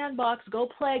in the sandbox, go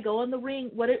play, go in the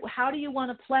ring. How do you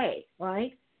want to play,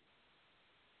 right?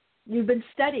 You've been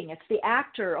studying. It's the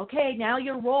actor. Okay, now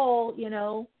your role,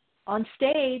 on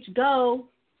stage, go.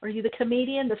 Are you the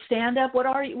comedian, the stand-up? What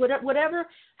are you? Whatever,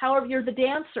 however, you're the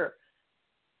dancer.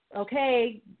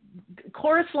 Okay,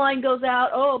 chorus line goes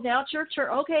out. Oh, now it's your turn.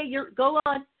 Okay, go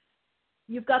on.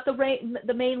 You've got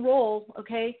the main role.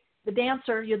 Okay, the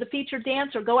dancer. You're the featured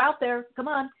dancer. Go out there. Come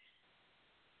on.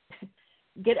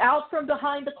 Get out from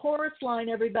behind the chorus line,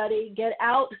 everybody. Get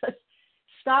out.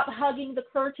 Stop hugging the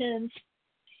curtains.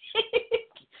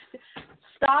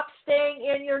 Stop staying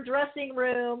in your dressing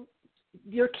room.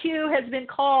 Your cue has been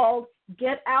called.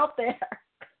 Get out there.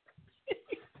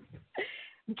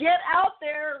 Get out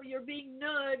there. You're being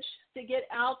nudged to get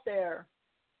out there.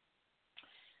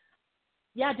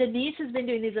 Yeah, Denise has been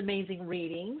doing these amazing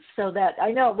readings. So that,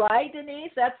 I know, right,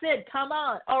 Denise? That's it. Come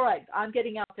on. All right, I'm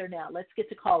getting out there now. Let's get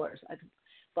to callers.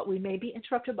 But we may be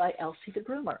interrupted by Elsie the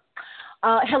Groomer.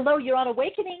 Hello, you're on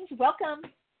Awakenings. Welcome.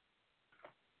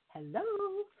 Hello.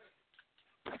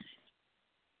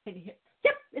 Can you hear?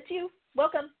 Yep, it's you.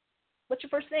 Welcome. What's your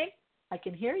first name? I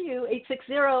can hear you.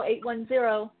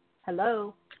 860-810.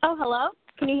 Hello. Oh, hello.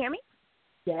 Can you hear me?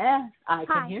 Yeah, I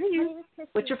Hi. can hear you. My name is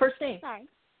Christine. What's your first name? Sorry.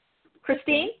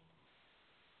 Christine?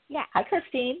 Yeah. Hi,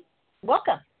 Christine.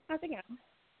 Welcome. How's it going?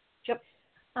 Yep.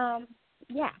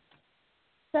 Yeah.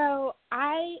 So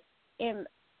I am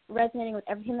resonating with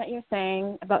everything that you're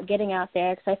saying about getting out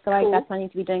there because I feel like that's what I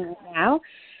need to be doing right now.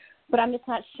 But I'm just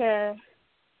not sure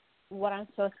what I'm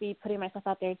supposed to be putting myself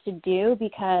out there to do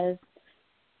because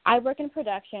I work in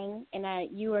production and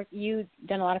you've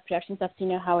done a lot of production stuff, so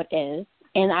you know how it is.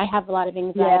 And I have a lot of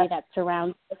anxiety that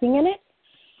surrounds working in it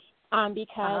because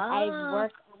I've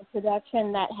worked on a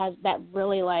production that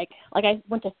really like I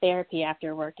went to therapy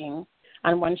after working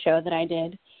on one show that I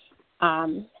did.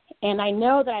 And I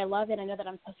know that I love it. I know that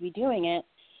I'm supposed to be doing it,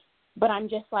 but I'm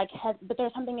just like, but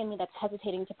there's something in me that's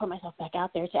hesitating to put myself back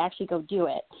out there to actually go do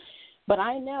it. But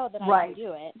I know that I can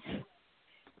do it.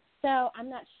 So I'm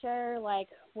not sure, like,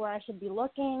 where I should be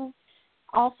looking.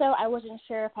 Also, I wasn't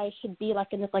sure if I should be, like,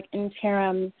 in this, like,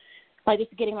 interim, like,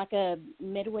 just getting, like, a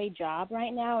midway job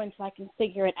right now until I can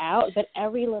figure it out. But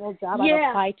every little job I've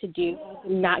applied to do,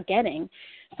 I'm not getting.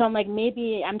 So I'm like,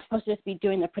 maybe I'm supposed to just be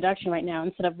doing the production right now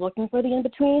instead of looking for the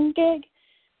in-between gig.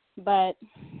 But,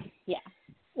 yeah.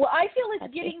 Well, I feel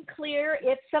it's getting clear.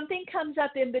 If something comes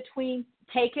up in between,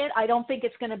 take it. I don't think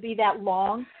it's going to be that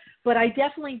long. But I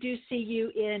definitely do see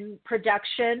you in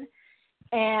production.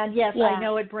 And, yes, I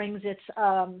know it brings its,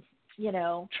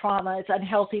 trauma, its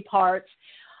unhealthy parts.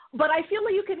 But I feel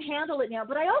like you can handle it now.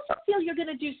 But I also feel you're going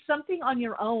to do something on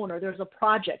your own, or there's a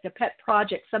project, a pet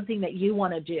project, something that you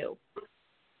want to do.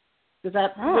 Does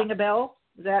that ring a bell?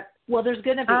 There's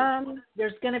going to be.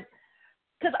 There's going to,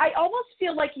 because I almost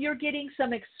feel like you're getting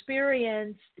some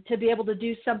experience to be able to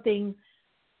do something.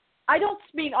 I don't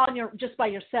mean just by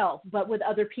yourself, but with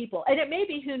other people. And it may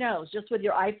be, who knows, just with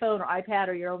your iPhone or iPad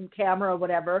or your own camera or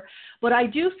whatever. But I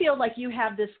do feel like you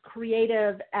have this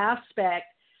creative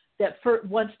aspect that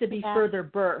wants to be further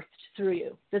birthed through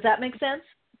you. Does that make sense?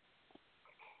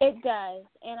 It does.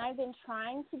 And I've been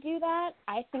trying to do that.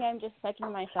 I think I'm just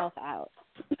psyching myself out.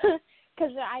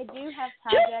 Because I do have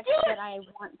projects that I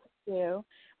want to do.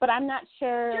 But I'm not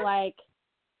sure,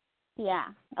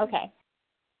 okay.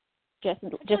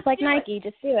 Just like Nike,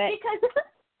 just do it. Because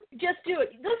just do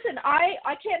it. Listen,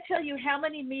 I can't tell you how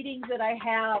many meetings that I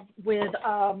have with,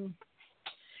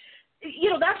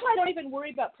 that's why I don't even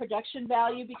worry about production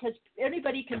value, because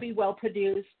anybody can be well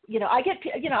produced. I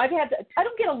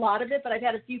don't get a lot of it, but I've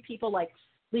had a few people like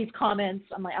leave comments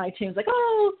on my iTunes like,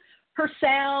 oh, her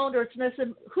sound or it's this.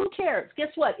 Who cares? Guess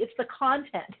what? It's the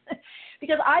content.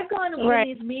 Because I've gone to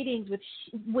these meetings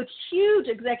with huge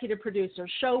executive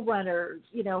producers, showrunners,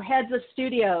 heads of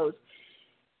studios,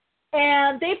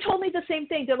 and they've told me the same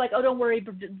thing. They're like, oh, don't worry,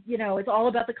 it's all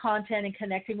about the content and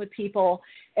connecting with people,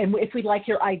 and if we like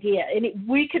your idea. And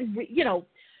we could,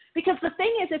 because the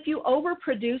thing is, if you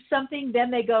overproduce something,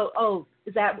 then they go, oh,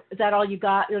 is that all you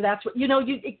got? Or that's what,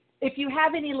 if you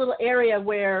have any little area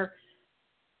where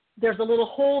there's a little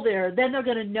hole there, then they're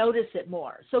going to notice it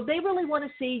more. So they really want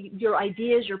to see your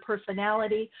ideas, your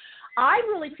personality. I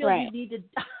really feel you need to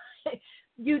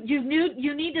you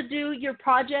need to do your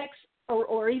projects,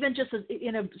 or even just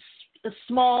in a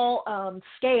small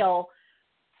scale.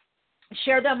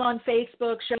 Share them on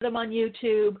Facebook, share them on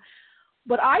YouTube.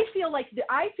 But I feel like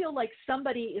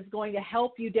somebody is going to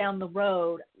help you down the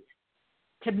road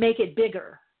to make it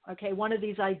bigger. Okay, one of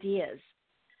these ideas.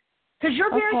 Because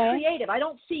you're very creative. I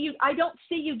don't see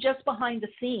you just behind the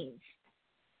scenes.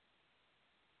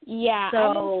 Yeah, so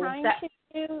I've been trying to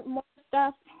do more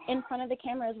stuff in front of the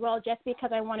camera as well, just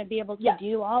because I want to be able to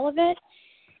do all of it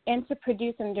and to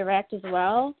produce and direct as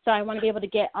well. So I want to be able to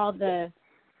get all the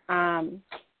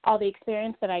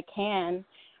experience that I can.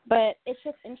 But it's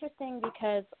just interesting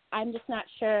because I'm just not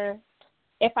sure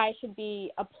if I should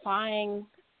be applying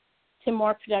to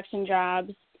more production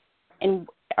jobs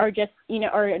or just,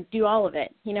 or do all of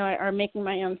it, or making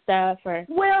my own stuff, or,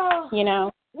 Well,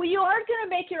 you are going to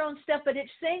make your own stuff, but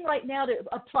it's saying right now to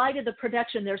apply to the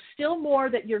production. There's still more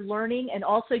that you're learning, and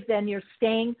also then you're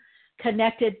staying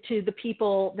connected to the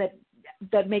people that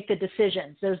make the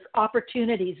decisions. There's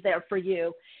opportunities there for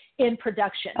you in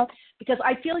production, because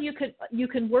I feel you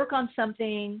can work on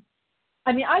something.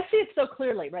 I mean, I see it so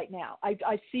clearly right now.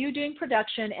 I see you doing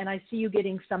production, and I see you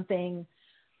getting something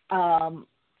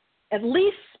at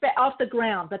least off the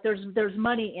ground, but there's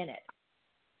money in it.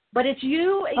 But it's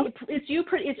you,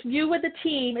 it's you with the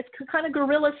team. It's kind of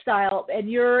guerrilla style,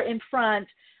 and you're in front.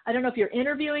 I don't know if you're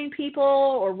interviewing people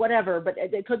or whatever, but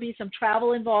it could be some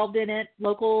travel involved in it,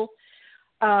 local.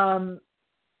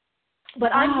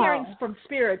 But I'm hearing from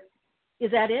Spirit.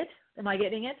 Is that it? Am I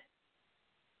getting it?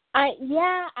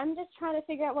 I'm just trying to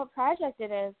figure out what project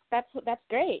it is. That's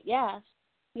great. Yeah.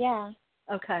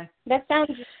 Okay. That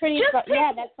sounds pretty.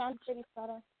 That sounds pretty spot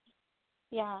on.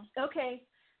 Yeah. Okay.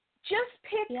 Just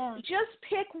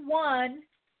pick one,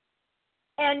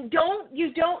 and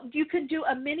you can do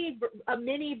a mini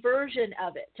version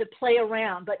of it to play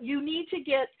around, but you need to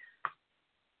get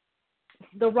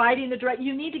the writing, the direct.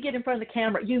 You need to get in front of the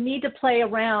camera. You need to play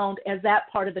around as that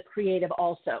part of the creative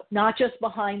also, not just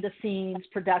behind the scenes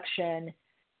production,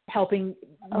 helping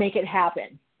make it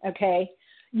happen. Okay.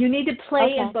 You need to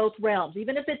play in both realms,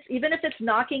 even if it's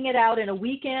knocking it out in a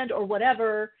weekend or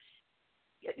whatever.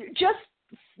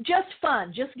 Just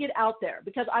fun. Just get out there,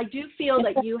 because I do feel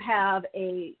that you have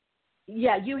a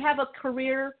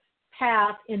career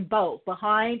path in both,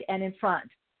 behind and in front,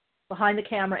 behind the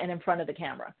camera and in front of the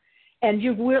camera. And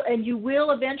you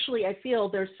will eventually, I feel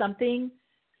there's something,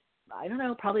 I don't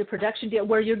know, probably a production deal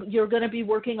where you're going to be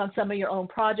working on some of your own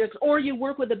projects, or you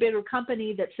work with a bigger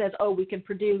company that says, oh, we can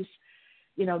produce,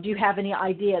 do you have any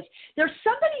ideas? There's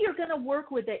somebody you're going to work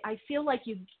with that I feel like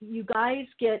you guys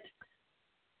get,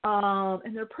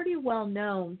 and they're pretty well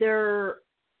known. They're,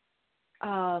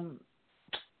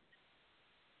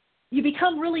 you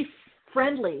become really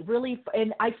friendly,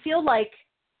 and I feel like,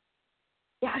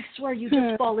 I swear you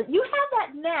just fall in. You have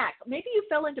that knack. Maybe you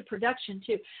fell into production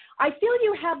too. I feel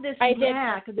you have this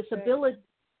knack, this ability.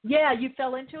 Yeah, you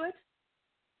fell into it?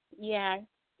 Yeah,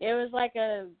 it was like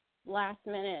a last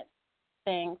minute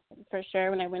thing for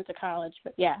sure when I went to college,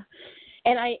 but yeah.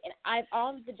 And I've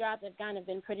all of the jobs I've gotten have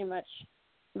been pretty much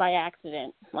by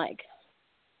accident, like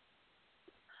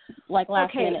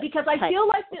last minute. Because I feel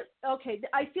like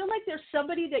there's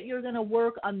somebody that you're going to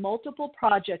work on multiple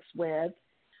projects with,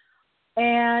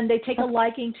 and they take a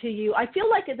liking to you. I feel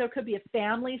like there could be a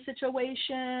family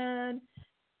situation.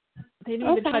 They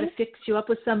may even try to fix you up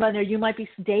with somebody, or you might be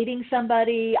dating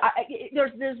somebody.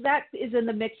 There's that is in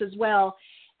the mix as well.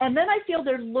 And then I feel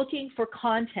they're looking for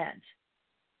content.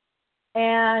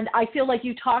 And I feel like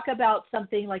you talk about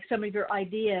something like some of your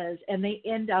ideas, and they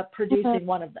end up producing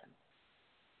one of them.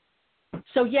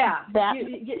 So,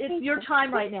 it's your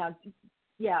time right now.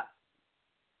 Yeah.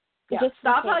 Just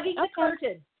stop hugging the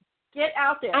curtain. Get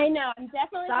out there. I know. I'm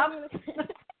definitely hugging the curtain.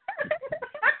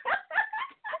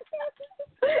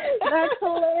 That's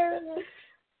hilarious.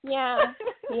 Yeah.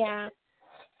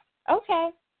 Okay.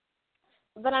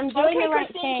 But I'm doing the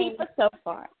right thing so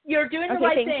far. You're doing the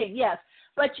right thing, yes.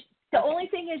 But the only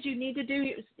thing is you need to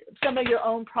do some of your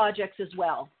own projects as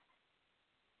well.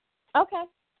 Okay.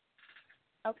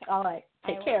 All right.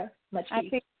 Take care. Much peace. I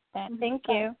appreciate that. Thank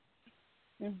you.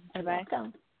 Bye-bye.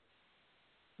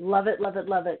 Love it, love it,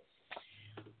 love it.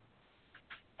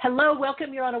 Hello,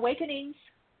 welcome. You're on Awakenings.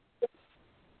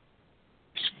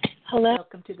 Hello.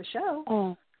 Welcome to the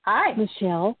show. Hi.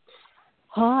 Michele.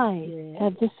 Hi. Yeah.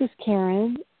 This is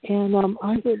Karen, and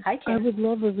I would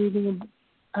love a reading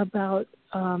about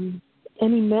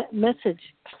any message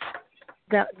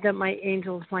that my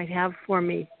angels might have for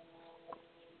me.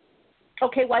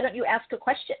 Okay, why don't you ask a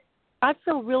question? I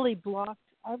feel really blocked.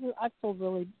 I feel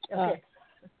really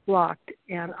blocked,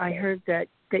 and I heard that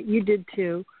you did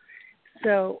too.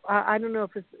 So I don't know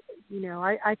if it's,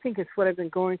 I think it's what I've been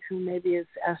going through. Maybe it's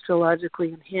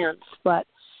astrologically enhanced, but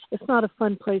it's not a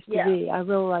fun place to be. I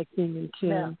really like being in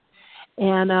tune.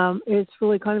 Yeah. And it's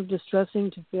really kind of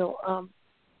distressing to feel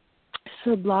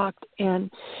so blocked.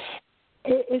 And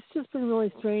it's just been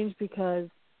really strange because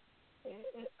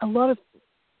a lot of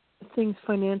things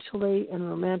financially and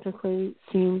romantically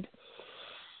seemed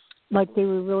like they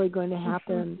were really going to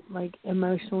happen, like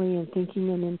emotionally and thinking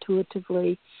and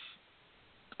intuitively.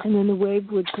 And then the wave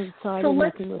would subside and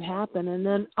nothing would happen. And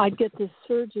then I'd get this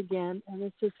surge again, and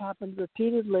this has happened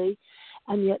repeatedly,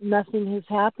 and yet nothing has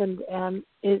happened. And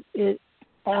it's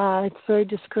very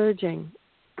discouraging.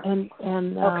 And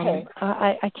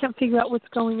I can't figure out what's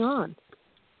going on.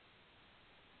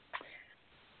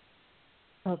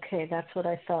 Okay, that's what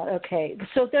I thought. Okay,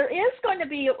 so there is going to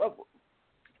be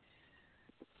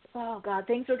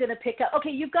things are going to pick up. Okay,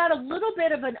 you've got a little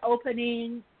bit of an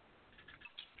opening.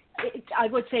 I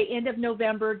would say end of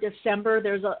November, December.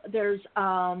 There's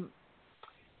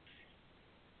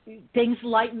things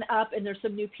lighten up, and there's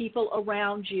some new people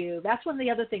around you. That's one of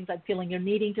the other things I'm feeling. You're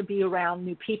needing to be around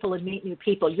new people and meet new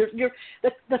people.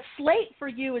 The slate for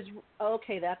you is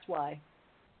okay. That's why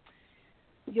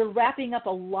you're wrapping up a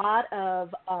lot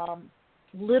of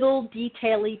little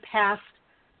detail-y past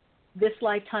this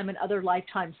lifetime and other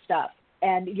lifetime stuff,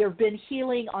 and you've been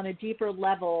healing on a deeper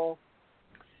level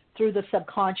through the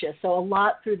subconscious. So a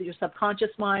lot through your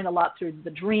subconscious mind, a lot through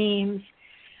the dreams,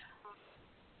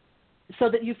 so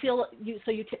that you feel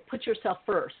put yourself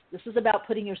first. This is about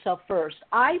putting yourself first.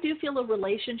 I do feel a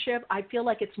relationship. I feel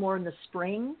like it's more in the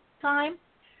spring time,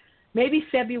 maybe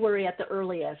February at the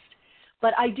earliest.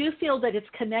 But I do feel that it's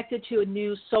connected to a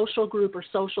new social group or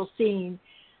social scene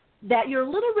that you're a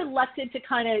little reluctant to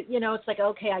kind of, it's like,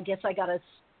 okay, I guess I got to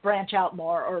branch out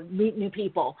more or meet new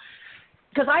people.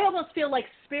 Because I almost feel like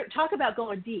spirit, talk about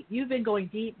going deep. You've been going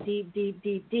deep, deep, deep,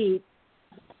 deep, deep.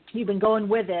 You've been going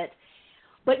with it.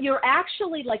 But you're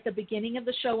actually, like the beginning of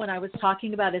the show when I was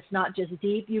talking about it's not just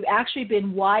deep, you've actually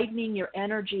been widening your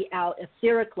energy out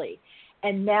etherically.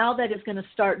 And now that is going to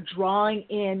start drawing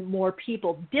in more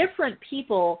people, different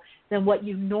people than what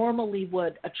you normally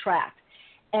would attract.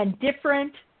 And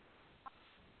different,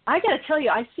 I got to tell you,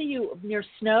 I see you near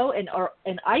snow and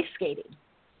ice skating.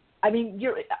 I mean,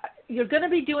 you're going to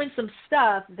be doing some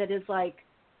stuff that is like,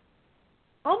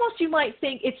 almost you might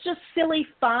think it's just silly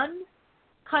fun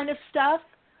kind of stuff.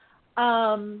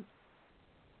 Now,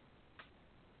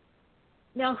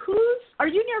 are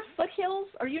you near foothills?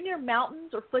 Are you near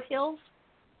mountains or foothills?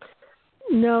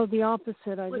 No, the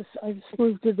opposite. I just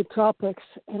moved to the tropics,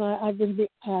 and I've been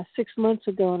 6 months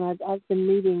ago, and I've been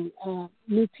meeting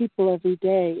new people every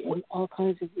day in all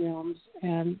kinds of realms,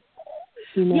 and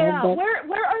yeah. Where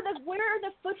are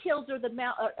the foothills or the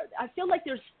mount? I feel like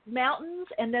there's mountains,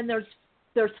 and then there's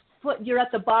you're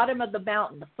at the bottom of the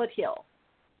mountain, the foothill.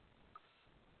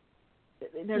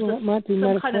 There's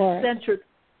some kind of center.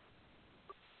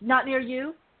 Not near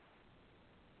you?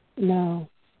 No.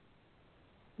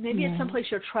 Maybe it's someplace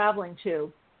you're traveling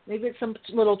to. Maybe it's some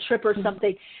little trip or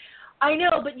something. I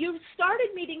know, but you've started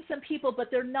meeting some people, but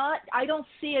they're not. I don't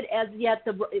see it as yet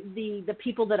the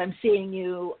people that I'm seeing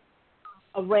you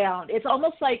around. It's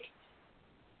almost like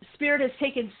Spirit has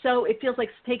taken it feels like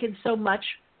it's taken so much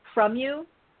from you.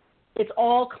 It's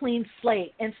all clean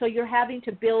slate, and so you're having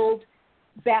to build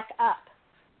back up.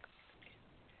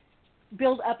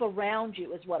 Build up around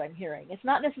you is what I'm hearing. It's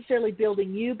not necessarily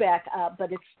building you back up,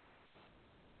 but it's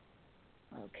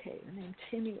okay. The name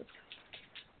Timmy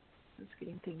was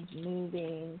getting things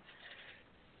moving.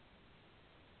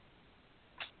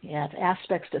 Yeah, it's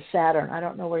aspects to Saturn. I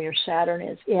don't know where your Saturn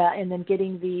is. Yeah, and then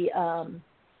getting the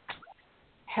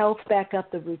health back up,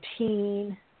 the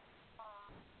routine.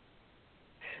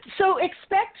 So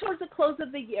expect towards the close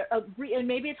of the year, and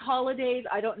maybe it's holidays,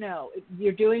 I don't know.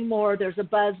 You're doing more, there's a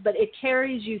buzz, but it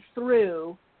carries you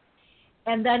through.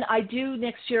 And then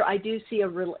next year, I do see a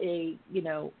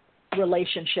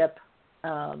relationship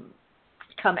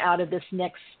come out of this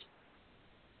next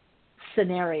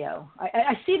scenario.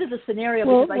 I see it as a scenario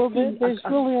because I see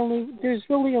there's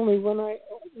really only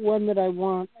one that I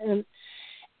want, and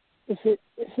if it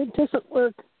doesn't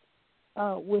work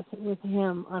with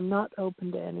him, I'm not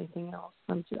open to anything else.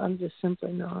 I'm just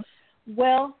simply not.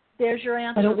 Well, there's your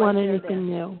answer. I don't want anything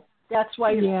new. That's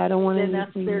why. I don't want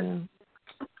anything new.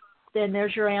 Then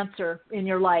there's your answer in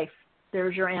your life.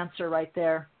 There's your answer right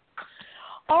there.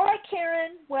 All right,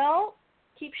 Karen. Well,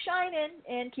 keep shining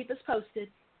and keep us posted.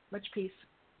 Much peace.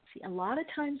 See, a lot of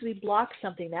times we block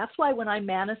something. That's why when I'm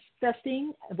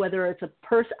manifesting, whether it's a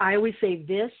person, I always say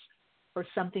this or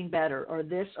something better, or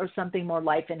this or something more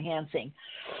life-enhancing.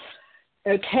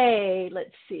 Okay,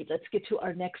 let's see. Let's get to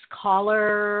our next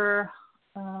caller.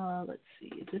 Let's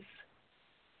see.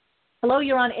 Hello,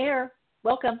 you're on air.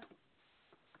 Welcome.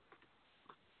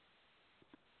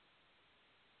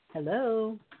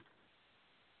 Hello.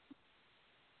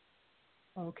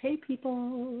 Okay,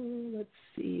 people. Let's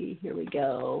see. Here we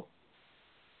go.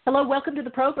 Hello, welcome to the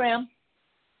program.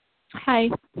 Hi.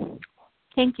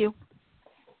 Thank you.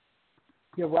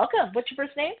 You're welcome. What's your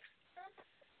first name?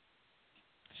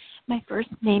 My first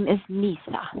name is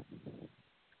Nisa.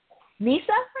 Nisa?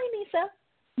 Hi, Nisa.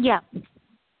 Yeah.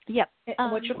 Yep.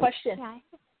 What's your question? Yeah.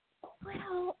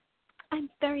 Well, I'm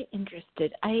very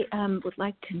interested. I would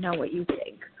like to know what you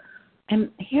think. I'm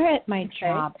here at my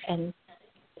job, and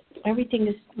everything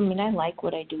is, I like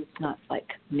what I do. It's not like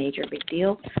a major big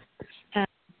deal.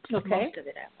 Most of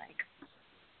it I like.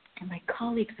 And my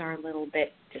colleagues are a little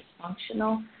bit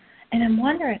dysfunctional. And I'm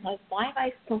wondering, why am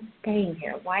I still staying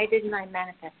here? Why didn't I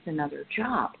manifest another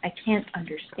job? I can't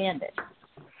understand it.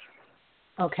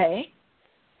 Okay.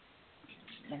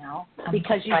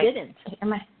 Because you didn't.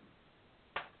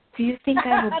 Do you think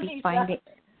I will be finding?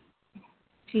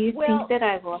 Do you think that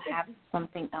I will have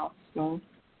something else soon?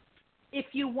 If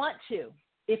you want to.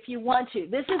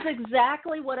 This is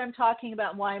exactly what I'm talking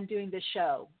about and why I'm doing this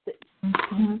show.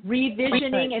 Mm-hmm.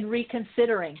 Revisioning and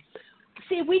reconsidering.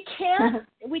 See, we can't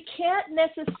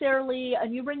necessarily,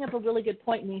 and you bring up a really good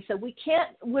point, Nisa.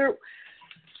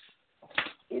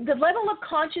 The level of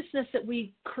consciousness that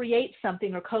we create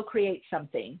something or co-create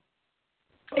something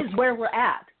is where we're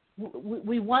at.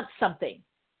 We want something,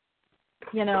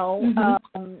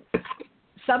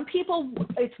 some people,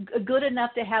 it's good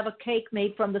enough to have a cake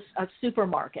made from a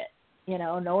supermarket,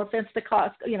 no offense to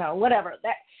cost, whatever.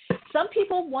 Some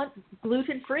people want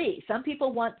gluten-free. Some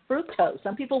people want fructose.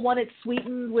 Some people want it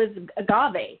sweetened with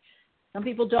agave. Some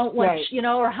people don't want,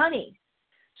 or honey.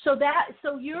 So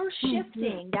you're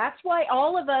shifting. That's why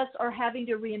all of us are having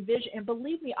to re-envision. And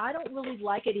believe me, I don't really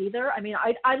like it either. I mean,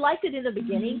 I liked it in the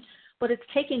beginning, but it's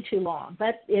taking too long.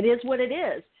 But it is what it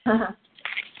is.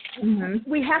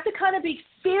 We have to kind of be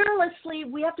fearlessly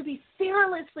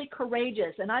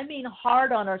courageous. And I mean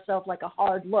hard on ourselves, like a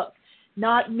hard look,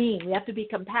 not mean. We have to be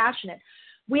compassionate.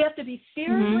 We have to be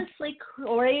fearlessly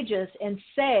courageous and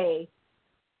say,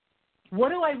 what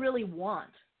do I really want?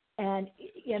 And,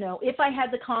 if I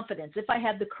had the confidence, if I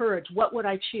had the courage, what would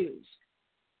I choose?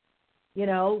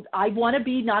 I want to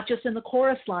be not just in the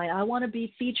chorus line. I want to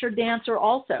be featured dancer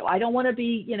also. I don't want to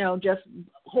be, just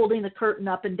holding the curtain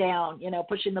up and down,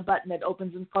 pushing the button that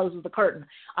opens and closes the curtain.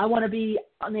 I want to be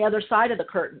on the other side of the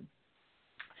curtain.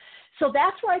 So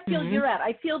that's where I feel you're at.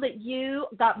 I feel that you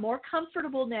got more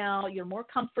comfortable now. You're more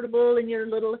comfortable in your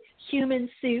little human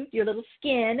suit, your little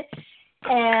skin,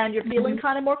 and you're feeling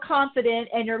kind of more confident,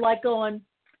 and you're like going,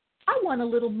 I want a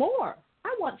little more.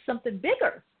 I want something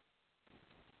bigger.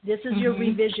 This is your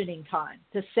revisioning time,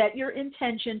 to set your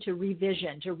intention to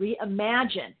revision, to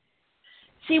reimagine.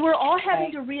 See, we're all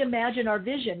having to reimagine our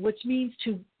vision, which means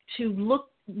to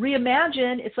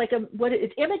reimagine. It's like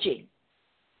it's imaging.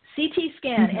 CT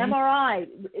scan, MRI,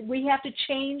 we have to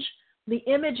change the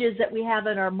images that we have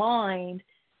in our mind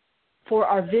for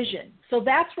our vision. So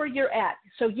that's where you're at.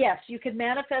 So yes, you can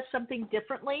manifest something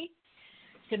differently.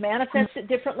 You can manifest it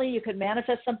differently. You can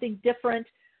manifest something different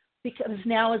because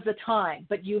now is the time.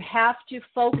 But you have to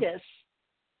focus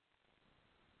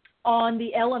on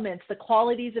the elements, the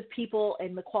qualities of people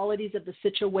and the qualities of the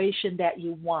situation that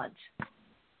you want.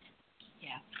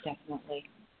 Yeah, definitely.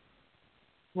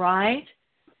 Right?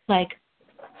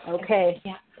 Okay.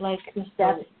 Yeah, like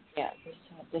dysfunctional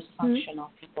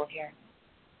people here.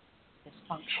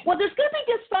 Well, there's going to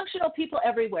be dysfunctional people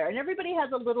everywhere, and everybody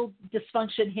has a little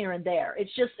dysfunction here and there.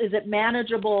 It's just, is it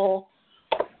manageable,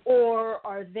 or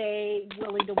are they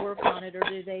willing to work on it, or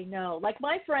do they know? Like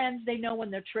my friends, they know when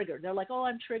they're triggered. They're like, oh,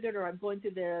 I'm triggered, or I'm going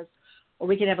through this, or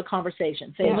we can have a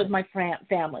conversation. Same with my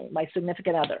family, my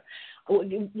significant other.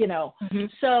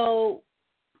 So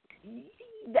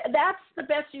that's the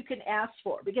best you can ask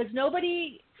for, because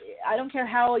nobody, I don't care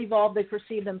how evolved they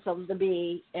perceive themselves to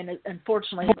be, and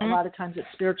unfortunately a lot of times it's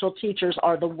spiritual teachers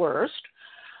are the worst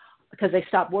because they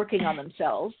stop working on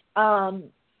themselves.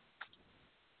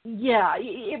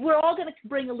 We're all going to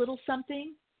bring a little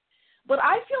something, but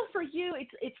I feel for you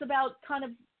it's about kind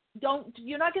of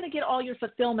you're not going to get all your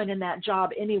fulfillment in that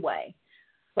job anyway.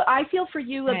 But I feel for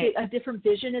you a different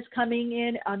vision is coming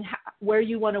in on where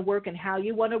you want to work and how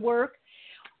you want to work.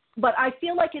 But I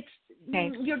feel like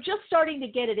you're just starting to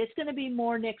get it. It's going to be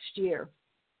more next year.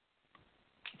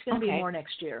 It's going to be more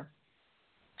next year.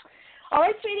 All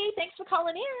right, sweetie. Thanks for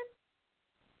calling in.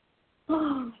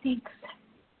 Oh, thanks.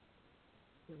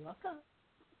 You're welcome.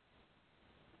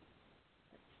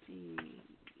 Let's see.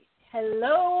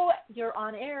 Hello. You're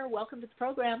on air. Welcome to the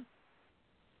program.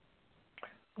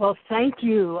 Well, thank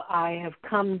you. I have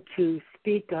come to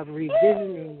speak of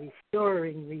revisiting,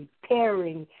 restoring,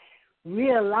 repairing,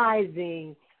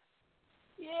 realizing,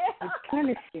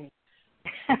 replenishing.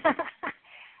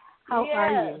 How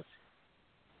are you?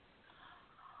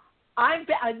 I'm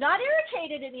not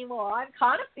irritated anymore. I'm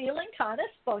kind of feeling kind of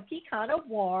spunky, kind of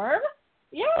warm.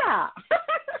 Yeah.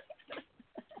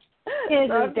 Isn't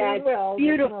that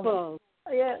beautiful?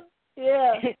 Yeah.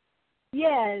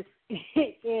 Yes.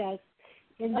 Yes.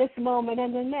 In this moment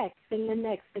and the next, and the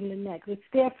next, and the next. It's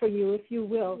there for you, if you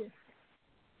will. Yes.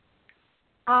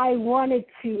 I wanted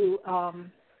to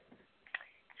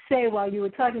say, while you were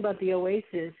talking about the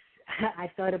oasis, I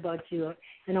thought about you,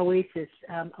 an oasis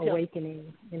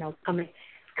awakening.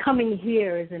 Coming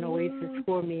here is an oasis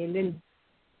for me, and then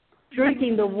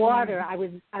drinking the water. I was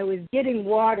getting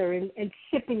water and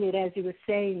sipping it as you were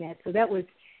saying that. So that was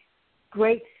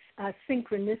great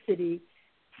synchronicity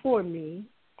for me,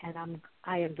 and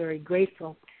I am very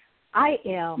grateful. I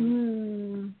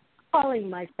am calling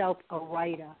myself a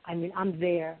writer. I mean, I'm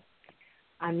there.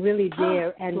 I'm really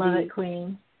there. And love it,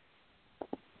 Queen.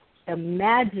 The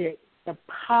magic, the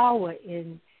power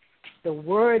in the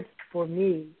words for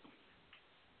me,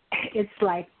 it's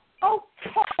like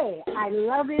Okay, I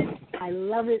love it. I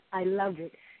love it. I love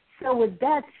it. So with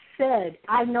that said,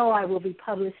 I know I will be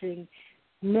publishing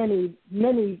many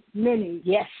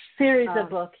yes series of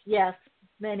books. Yes,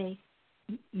 many.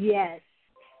 Yes,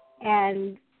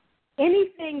 and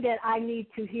anything that I need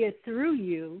to hear through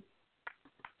you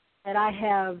that I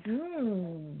have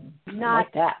not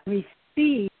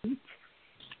received,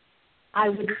 I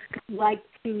would like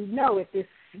to know at this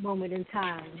moment in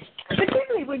time.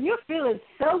 Particularly when you're feeling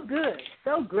so good,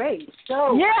 so great,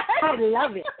 so I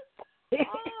love it.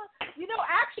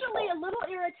 Actually, a little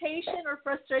irritation or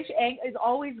frustration is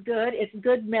always good. It's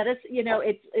good medicine.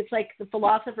 It's like the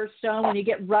Philosopher's Stone when you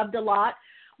get rubbed a lot.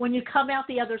 When you come out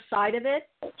the other side of it,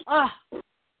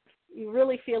 you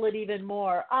really feel it even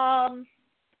more. Whoa,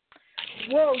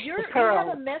 you have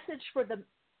a message for the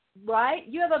right.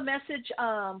 You have a message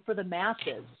for the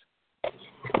masses.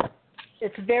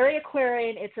 It's very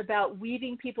Aquarian. It's about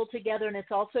weaving people together, and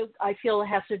it's also, I feel, it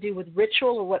has to do with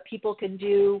ritual or what people can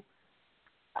do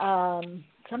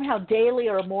somehow daily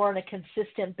or more on a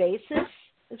consistent basis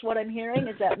is what I'm hearing.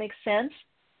 Does that make sense?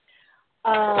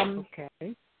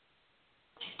 Okay.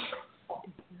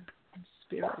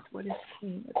 Spirit, what is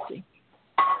Queen? Let's see.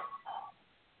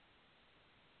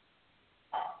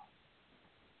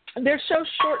 They're so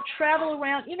short travel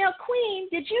around. Queen,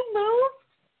 did you move?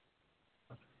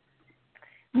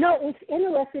 No, it's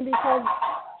interesting because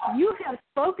you have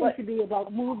spoken to me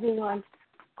about moving on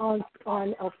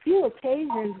a few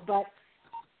occasions, but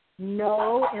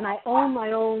no, and I own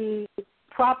my own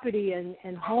property and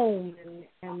home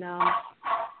and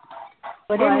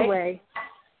but right. Anyway,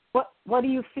 what are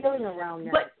you feeling around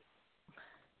that? But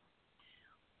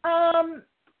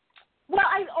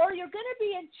or you're going to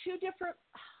be in two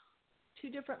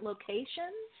different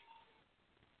locations,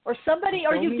 or somebody?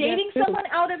 Are you dating someone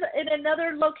in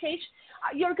another location?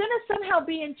 You're going to somehow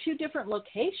be in two different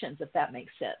locations, if that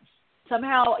makes sense.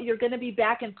 Somehow you're going to be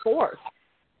back and forth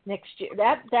next year.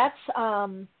 That's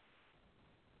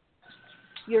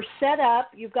you're set up.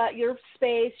 You've got your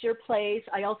space, your place.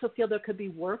 I also feel there could be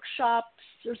workshops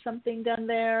or something done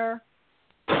there.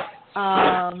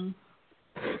 And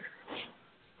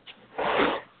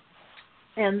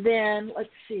then let's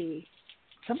see,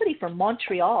 somebody from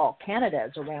Montreal, Canada,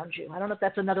 is around you. I don't know if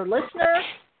that's another listener.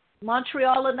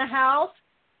 Montreal in the house,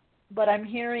 but I'm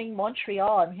hearing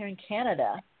Montreal. I'm hearing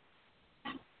Canada.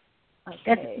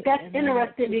 Okay. That's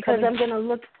interesting because I'm going to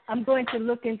look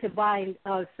into buying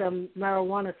some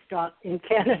marijuana stock in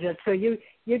Canada. So you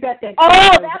got that.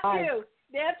 Oh,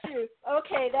 that's you.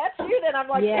 Okay, that's you. Then I'm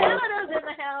like, Canada's in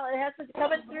the house. It has to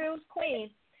coming through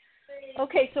Queen.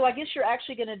 Okay, so I guess you're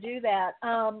actually going to do that.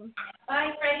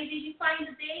 Hi, Freddie. Did you find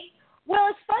the date? Well,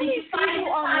 it's funny you see you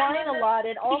online a lot,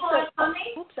 and also, I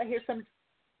hear some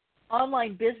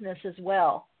online business as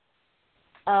well.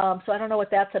 So I don't know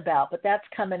what that's about, but that's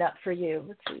coming up for you.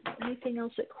 Let's see. Anything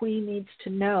else that Queen needs to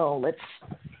know? What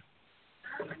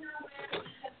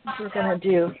we're going to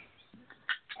do.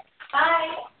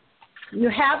 Hi. You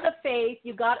have the faith.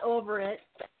 You got over it.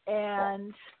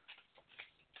 And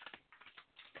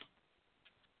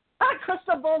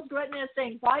Crystal Bull's gritting is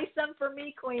saying, buy some for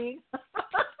me, Queen.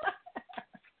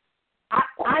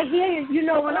 I hear you. You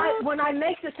know, when I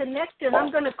make the connection,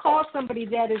 I'm going to call somebody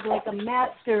that is like a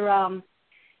master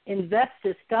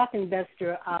investor, stock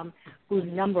investor, whose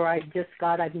number I just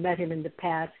got. I've met him in the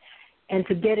past, and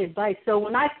to get advice. So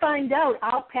when I find out,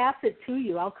 I'll pass it to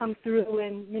you. I'll come through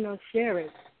and, share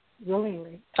it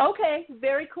willingly. Okay,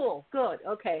 very cool. Good,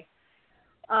 okay.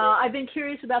 I've been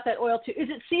curious about that oil, too. Is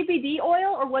it CBD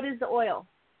oil, or what is the oil?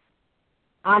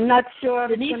 I'm not sure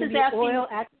if Denise it's going to is be asking, oil,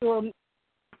 actual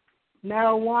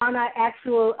marijuana,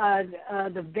 actual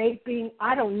the vaping.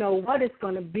 I don't know what it's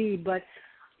going to be, but,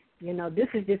 this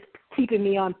is just keeping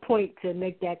me on point to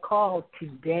make that call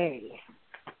today.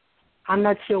 I'm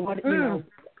not sure what, Well,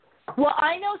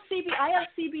 I know I have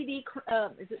CBD,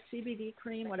 is it CBD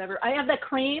cream, whatever. I have the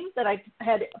cream that I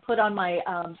had put on my,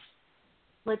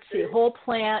 let's see, whole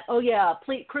plant. Oh, yeah,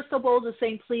 please, Crystal Bowles is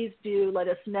saying, please do let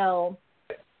us know.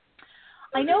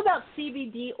 I know about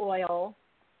CBD oil.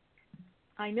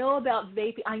 I know about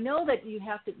vaping. I know that you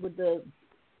have to, with the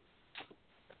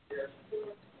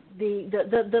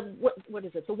what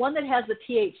is it? The one that has the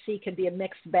THC can be a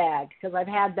mixed bag, because I've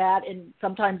had that, and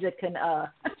sometimes it can,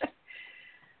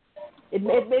 it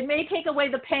may take away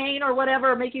the pain or whatever,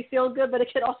 or make you feel good, but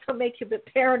it can also make you a bit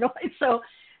paranoid. So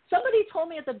somebody told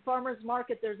me at the farmer's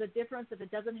market there's a difference if it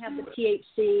doesn't have the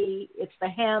THC, it's the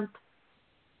hemp.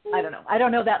 I don't know. I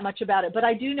don't know that much about it, but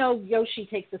I do know Yoshi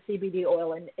takes the CBD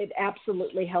oil, and it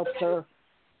absolutely helps her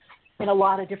in a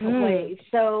lot of different ways.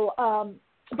 So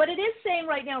but it is saying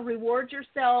right now, reward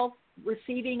yourself.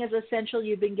 Receiving is essential.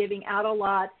 You've been giving out a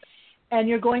lot, and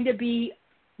you're going to be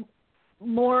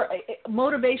more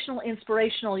motivational,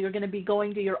 inspirational. You're going to be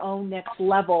going to your own next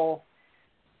level.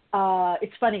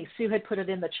 It's funny. Sue had put it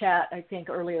in the chat, I think,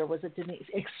 earlier. Was it Denise?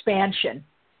 Expansion.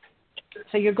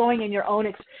 So you're going in your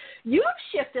own. You've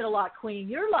shifted a lot, Queen.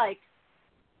 You're like,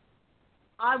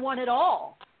 I want it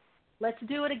all. Let's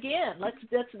do it again. Let's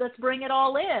bring it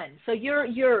all in. So you're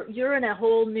in a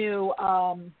whole new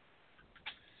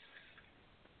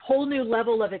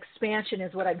level of expansion,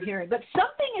 is what I'm hearing. But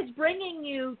something is bringing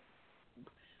you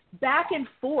back and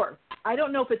forth. I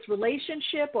don't know if it's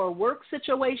relationship or work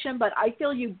situation, but I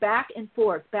feel you back and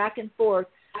forth.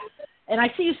 And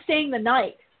I see you staying the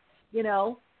night, you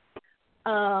know.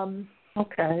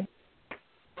 Okay.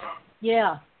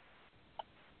 Yeah.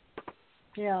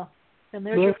 And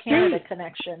there's your Canada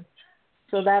connection.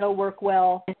 So that'll work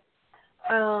well.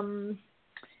 And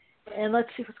let's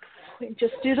see,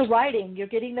 just do the writing. You're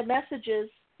getting the messages.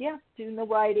 Yeah, doing the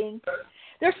writing.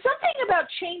 There's something about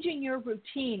changing your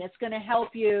routine. It's going to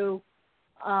help you.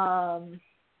 There's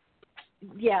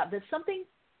something,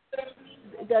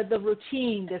 the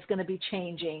routine that's going to be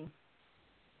changing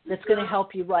that's going to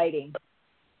help you writing.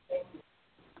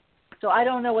 So I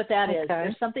don't know what that is.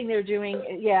 There's something they're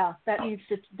doing. Yeah, that needs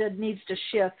to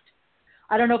shift.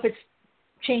 I don't know if it's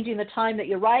changing the time that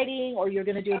you're writing or you're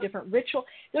going to do a different ritual.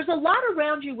 There's a lot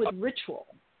around you with ritual,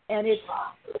 and it's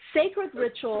sacred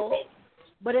ritual,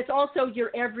 but it's also your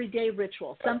everyday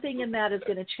ritual. Something in that is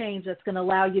going to change that's going to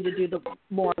allow you to do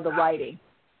more of the writing.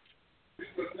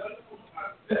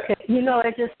 Okay. You know,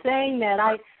 as just saying that,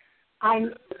 I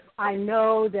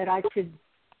know that I should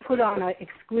put on an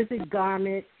exquisite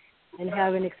garment and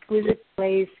have an exquisite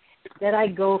place that I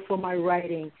go for my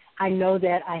writing. I know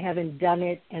that I haven't done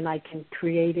it, and I can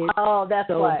create it. Oh, that's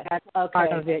why. That's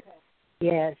part of it.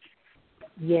 Yes.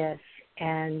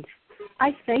 And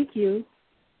I thank you.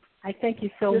 I thank you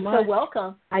so much. You're so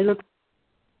welcome. I look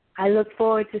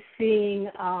forward to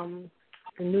seeing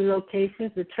the new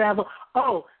locations, the travel.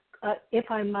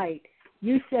 If I might,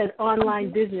 you said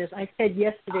online business. I said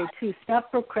yesterday, too,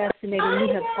 stop procrastinating.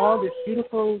 You have all this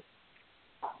beautiful...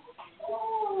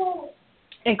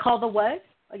 And call the what?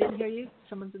 I didn't hear you.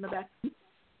 Someone's in the back.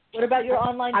 What about your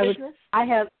online business?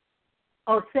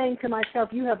 Saying to myself,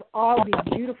 you have all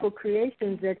these beautiful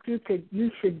creations that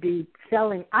you should be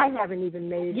selling. I haven't even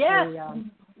made that's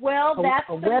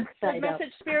a website. The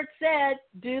message Spirit said,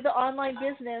 do the online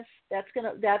business. That's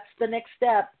the next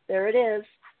step. There it is.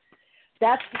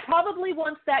 That's probably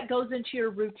once that goes into your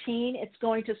routine, it's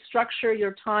going to structure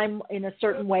your time in a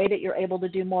certain way that you're able to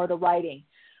do more of the writing.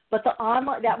 But the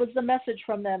online, that was the message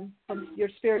from them, from your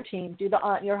spirit team. Do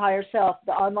your higher self,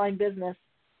 the online business.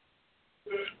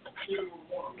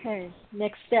 Okay,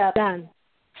 next step. Done.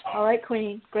 All right,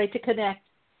 Queen. Great to connect.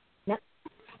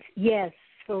 Yes,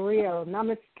 for real.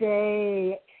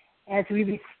 Namaste. As we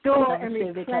restore and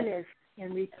replenish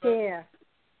and repair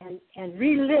and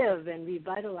relive and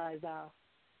revitalize our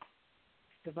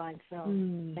divine self.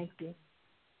 Thank you.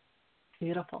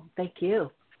 Beautiful. Thank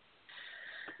you.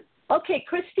 Okay,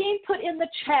 Christine put in the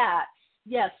chat,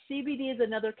 yes, CBD is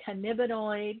another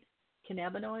cannabinoid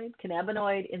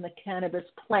in the cannabis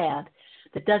plant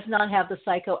that does not have the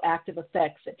psychoactive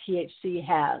effects that THC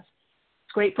has.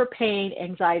 It's great for pain,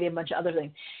 anxiety, and a bunch of other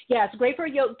things. Yeah, it's great for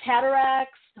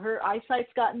cataracts. Her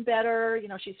eyesight's gotten better. You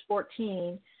know, she's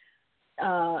 14.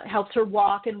 Helps her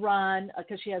walk and run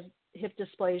because she has hip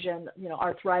dysplasia and,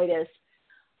 arthritis.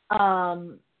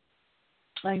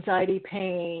 Anxiety,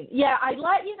 pain. Yeah, I've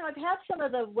had some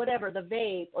of the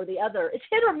vape or the other. It's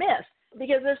hit or miss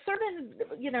because there's certain,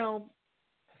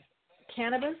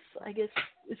 cannabis, I guess.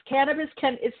 Is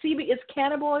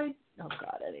cannabinoid? Oh,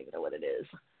 God, I don't even know what it is.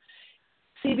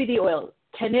 CBD oil,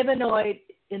 cannabinoid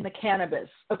in the cannabis.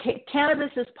 Okay, cannabis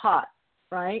is pot,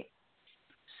 right?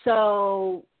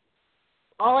 So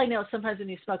all I know, sometimes when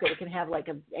you smoke it, it can have like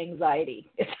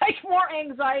anxiety. It's like more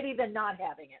anxiety than not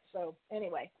having it. So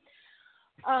anyway.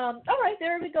 All right,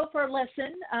 there we go for our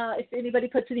lesson. If anybody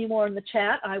puts any more in the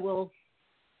chat, I will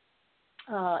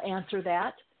answer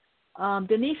that.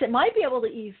 Denise, it might be able to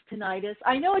ease tinnitus.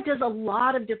 I know it does a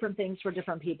lot of different things for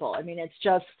different people. I mean, it's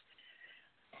just,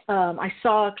 I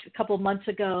saw a couple months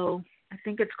ago, I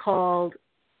think it's called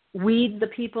Weed the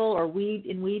People or Weed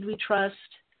We Trust,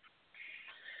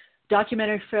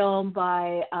 documentary film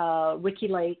by Ricky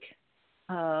Lake,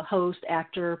 host,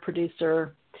 actor,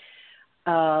 producer.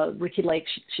 Ricky Lake,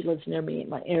 she lives near me in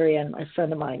my area, and my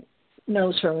friend of mine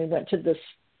knows her. And we went to this,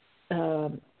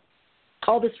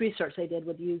 all this research they did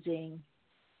with using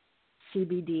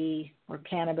CBD or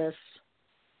cannabis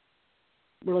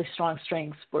really strong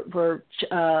strengths for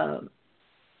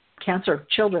cancer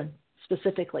children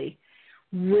specifically.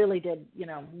 Really did,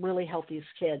 really help these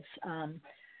kids.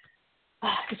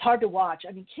 It's hard to watch.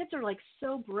 I mean, kids are like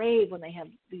so brave when they have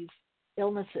these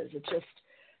illnesses. It just,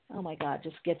 oh my God,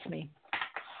 just gets me.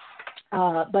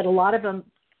 But a lot of them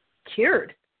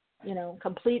cured,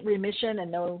 complete remission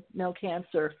and no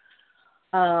cancer.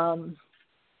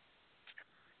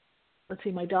 Let's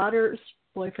see, my daughter's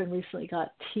boyfriend recently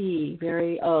got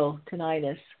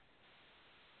tinnitus.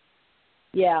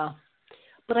 Yeah.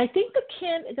 But I think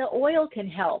the oil can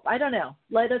help. I don't know.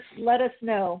 Let us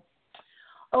know.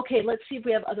 Okay, let's see if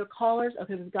we have other callers.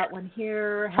 Okay, we've got one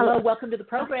here. Hello, welcome to the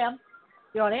program.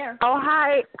 You're on air. Oh,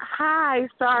 hi. Hi,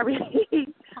 sorry.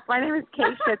 My name is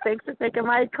Keisha. Thanks for taking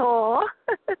my call.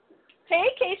 Hey,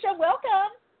 Keisha,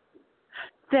 welcome.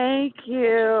 Thank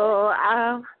you.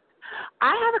 I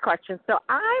have a question. So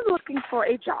I'm looking for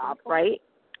a job, right?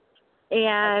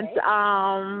 And okay.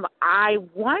 I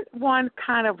want one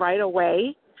kind of right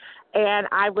away. And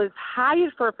I was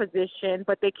hired for a position,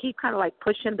 but they keep kind of like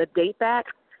pushing the date back.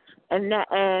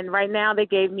 And right now they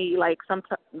gave me like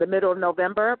the middle of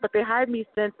November, but they hired me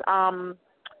since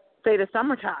say the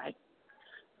summertime.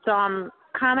 So I'm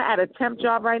kind of at a temp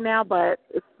job right now, but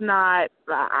it's not.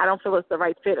 I don't feel it's the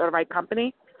right fit or the right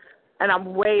company, and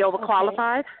I'm way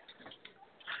overqualified. Okay.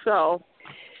 So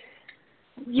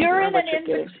you're in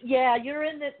you're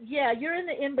in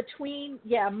the in between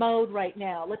mode right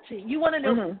now. Let's see. You want to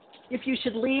know if you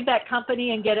should leave that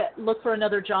company and look for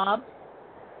another job?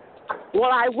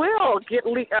 Well, I will as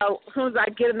soon as I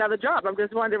get another job. I'm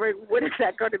just wondering, when is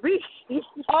that going to be?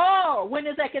 Oh, when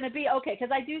is that going to be? Okay,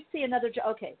 because I do see another job.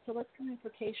 Okay, so let's come in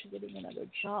for Keisha getting another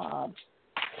job.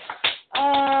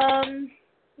 How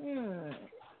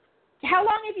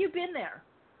long have you been there?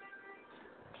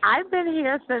 I've been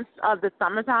here since the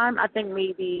summertime. I think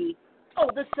maybe. Oh,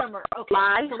 the summer. Okay.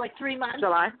 July. So like 3 months.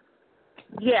 July.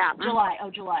 Yeah. July. Oh,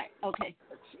 July. Okay.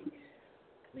 Let's see.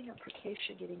 Coming up for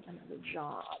Keisha getting another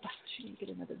job. She can get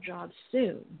another job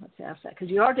soon. Let's ask that, because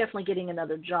you are definitely getting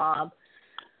another job.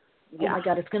 Yeah. Oh my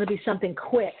God, it's going to be something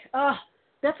quick.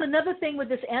 That's another thing with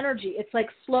this energy. It's like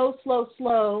slow, slow,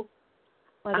 slow.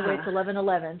 By the way, it's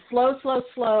 11:11. Slow, slow,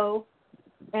 slow,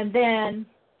 and then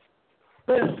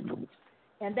boom.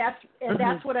 And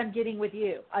that's what I'm getting with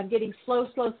you. I'm getting slow,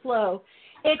 slow, slow.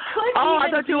 It could. I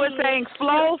thought you were saying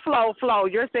flow, flow, flow.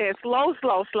 You're saying slow,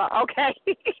 slow, slow. Okay.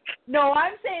 No,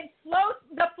 I'm saying slow.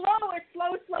 The flow is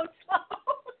slow, slow,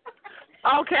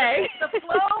 slow. Okay. The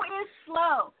flow is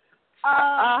slow.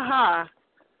 I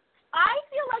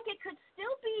feel like it could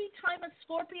still be time of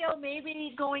Scorpio,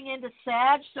 maybe going into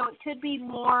Sag, so it could be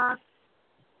more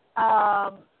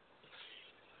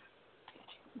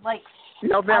like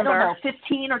November. I don't know,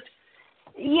 15 or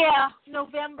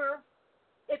November.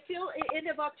 It feels end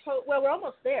of October. Well, we're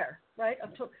almost there, right?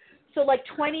 October. So like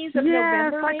 20s of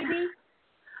November, like, maybe.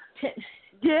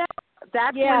 Yeah,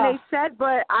 that's when they said.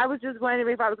 But I was just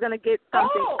wondering if I was going to get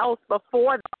something else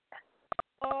before that.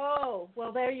 Oh,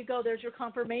 well, there you go. There's your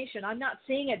confirmation. I'm not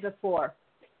seeing it before.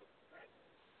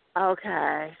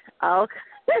 Okay.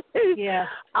 Yeah.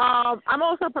 I'm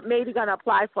also maybe going to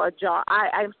apply for a job.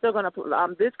 I'm still going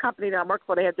to. This company that I'm working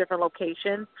for, they have different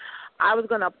locations. I was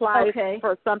going to apply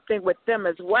for something with them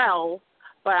as well,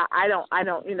 but I don't.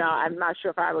 I'm not sure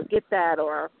if I would get that,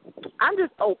 or I'm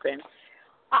just open.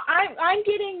 I'm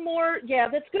getting more. Yeah,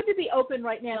 that's good to be open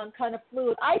right now and kind of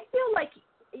fluid. I feel like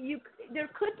you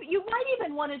might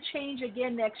even want to change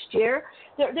again next year.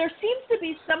 There seems to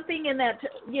be something in that,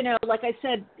 like I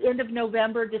said, end of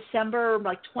November, December,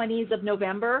 like 20s of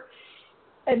November.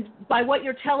 And by what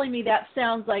you're telling me, that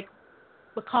sounds like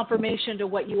a confirmation to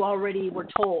what you already were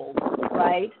told,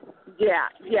 right? Yeah.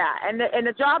 And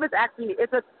the job is actually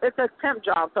it's a temp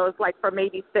job, so it's like for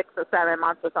maybe 6 or 7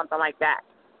 months or something like that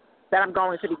I'm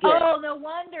going to be getting. Oh, no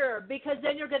wonder, because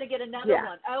then you're going to get another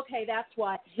one. Okay, that's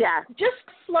why. Yeah. Just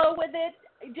flow with it,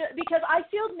 because I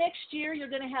feel next year you're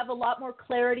going to have a lot more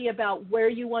clarity about where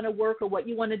you want to work or what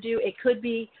you want to do. It could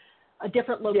be a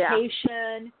different location.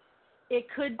 Yeah. It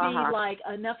could be like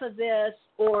enough of this,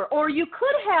 or you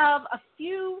could have a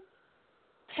few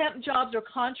temp jobs or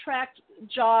contract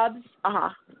jobs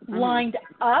lined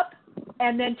up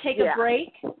and then take a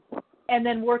break and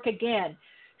then work again.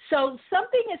 So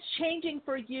something is changing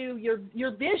for you.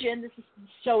 Your vision, this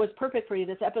show is perfect for you,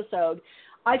 this episode.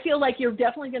 I feel like you're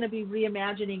definitely going to be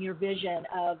reimagining your vision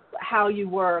of how you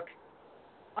work.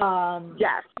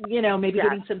 Maybe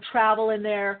getting some travel in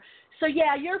there. So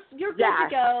you're good to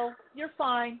go. You're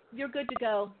fine. You're good to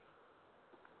go.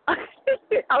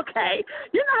 Okay.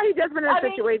 You know how you just been in a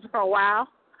situation for a while,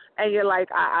 and you're like,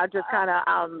 I just kind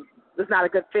of it's not a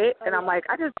good fit. And I'm like,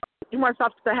 you want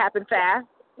stuff to happen fast.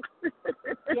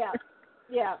 Yeah.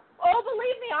 Yeah. Oh,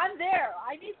 believe me, I'm there.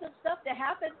 I need some stuff to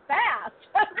happen fast.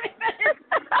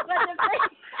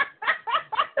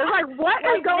 It's like, what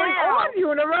is going on,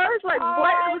 universe? Like,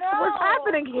 what's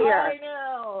happening here? I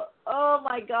know. Oh,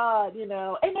 my God, you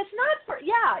know. And it's not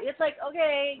it's like,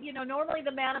 okay, you know, normally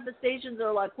the manifestations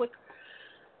are like quick.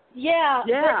 Yeah.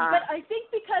 But I think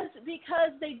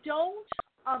because they don't,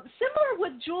 similar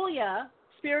with Julia,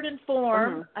 Spirit and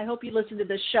Form, I hope you listen to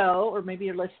this show, or maybe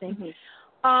you're listening.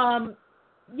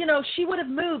 You know, she would have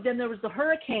moved, and there was the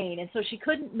hurricane, and so she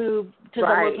couldn't move to the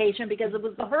location because it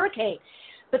was the hurricane.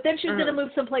 But then she was going to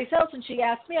move someplace else, and she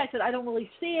asked me, I said, I don't really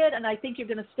see it, and I think you're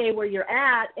going to stay where you're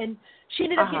at. And she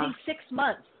ended up getting 6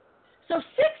 months. So 6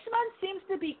 months seems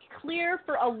to be clear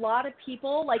for a lot of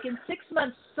people. Like in 6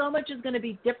 months, so much is going to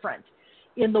be different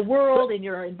in the world, in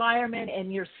your environment,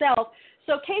 and yourself.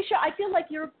 So, Keisha, I feel like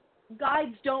your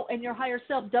guides and your higher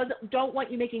self don't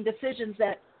want you making decisions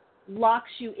that locks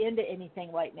you into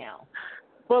anything right now.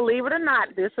 Believe it or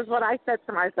not, this is what I said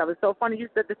to myself. It's so funny you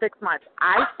said the 6 months.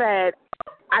 I said,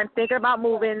 I'm thinking about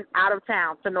moving out of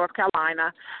town to North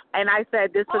Carolina, and I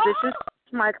said, this position,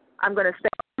 I'm going to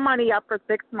save money up for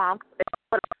 6 months.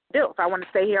 What do I do if I want to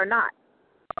stay here or not?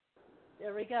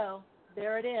 There we go.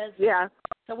 There it is. Yeah.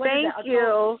 So what Thank is that?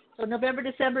 you. So November,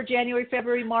 December, January,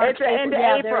 February, March, it's the April. end of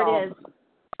April.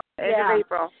 There it is. End of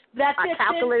April. That I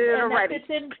calculated it already.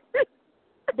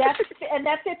 That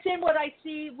fits in what I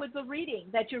see with the reading,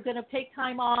 that you're going to take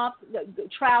time off,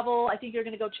 travel. I think you're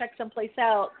going to go check someplace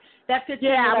out. That fits in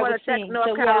what I'm I going was to check seeing.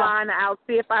 North Carolina out,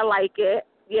 see if I like it.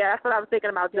 Yeah, that's what I was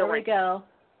thinking about doing. There we go.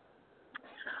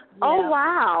 Oh,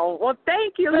 wow. Well,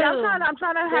 thank you. Yeah, I'm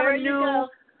trying to have there a new,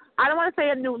 I don't want to say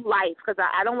a new life, because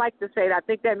I don't like to say that. I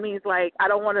think that means, like, I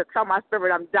don't want to tell my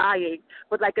spirit I'm dying,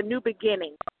 but like a new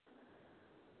beginning.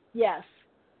 Yes.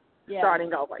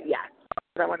 Starting over, yes.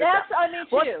 Me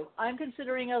too. I'm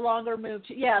considering a longer move.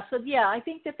 I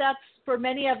think that's, for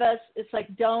many of us, it's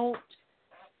like, don't,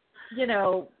 you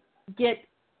know, get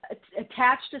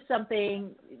attached to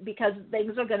something because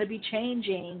things are going to be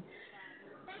changing.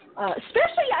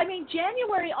 Especially,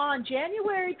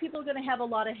 January, people are going to have a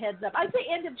lot of heads up. I'd say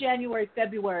end of January,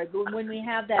 February, when we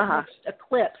have that next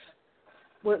eclipse.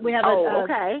 We have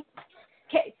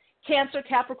Cancer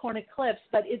Capricorn eclipse,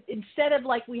 but instead of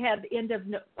like we had the end of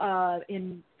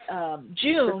in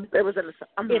June, it was it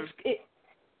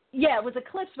was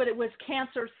eclipse, but it was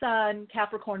Cancer Sun,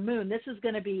 Capricorn Moon. This is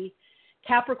going to be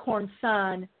Capricorn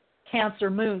Sun, Cancer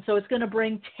Moon, so it's going to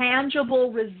bring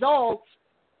tangible results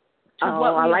to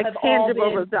what we like have tangible all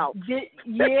been. Results. Yes,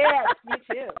 me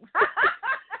too.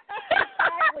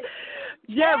 Exactly.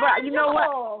 Yeah, but you know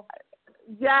what?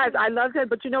 Yes, I loved it,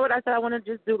 but you know what I said? I want to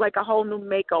just do like a whole new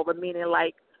makeover, meaning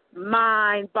like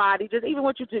mind, body, just even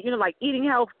what you do, you know, like eating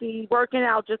healthy, working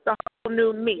out, just a whole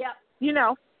new me. Yep. You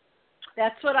know.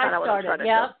 That's what I started.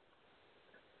 Yeah.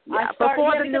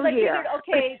 Before the new year.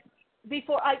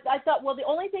 Before I thought, well, the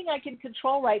only thing I can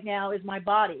control right now is my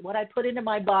body, what I put into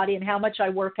my body and how much I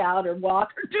work out or walk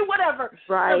or do whatever.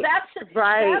 Right. So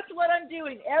that's what I'm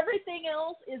doing. Everything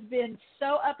else has been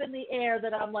so up in the air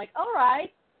that I'm like, all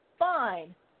right,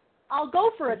 fine, I'll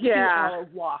go for a 2-hour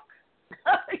walk.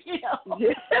 You know.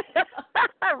 Yeah.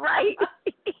 Right.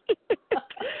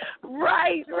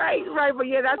 Right. But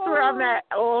yeah, that's where I'm at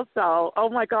also. Oh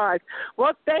my gosh.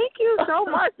 Well, thank you so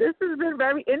much. This has been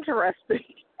very interesting.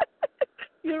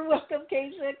 You're welcome,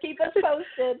 Keisha. Keep us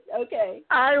posted. Okay.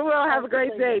 I will. Have a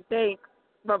great day. Thanks.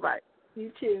 Bye-bye.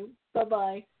 You too.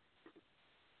 Bye-bye.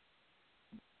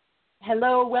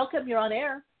 Hello. Welcome. You're on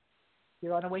air.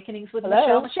 You're on Awakenings with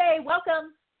Michele. Michele,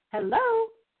 welcome. Hello.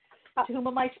 To whom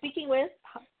am I speaking with?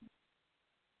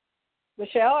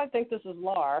 Michele, I think this is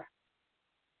Laura.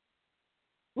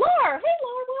 Laura. Hey,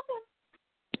 Laura.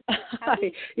 Welcome.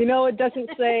 Hi. You know, it doesn't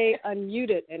say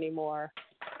unmuted anymore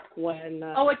when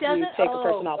it doesn't? you take a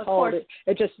person off hold.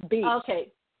 It just beeps.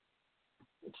 Okay.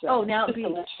 So, now it beeps.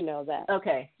 To let you know that.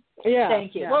 Okay. Yeah.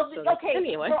 Thank you. Yeah, well, so okay.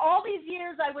 Anyway. For all these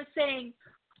years, I was saying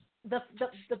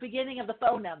the beginning of the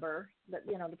phone number,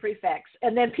 the prefix,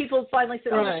 and then people finally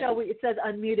said, "Oh, Michele, it says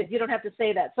unmuted. You don't have to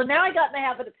say that." So now I got in the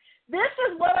habit of this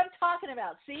is what I'm talking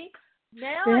about. See,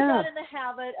 now I got in the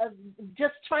habit of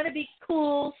just trying to be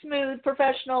cool, smooth,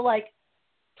 professional, like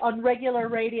on regular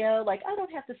radio. Like I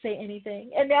don't have to say anything,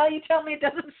 and now you tell me it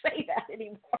doesn't say that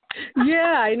anymore.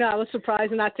 Yeah, I know. I was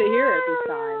surprised not to hear it this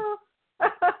time.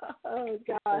 Oh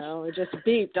gosh! No, it just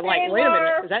beeped. I'm like, hey, wait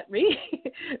Laura. a minute, is that me?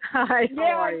 Hi, how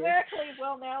are exactly.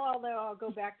 Well, now I'll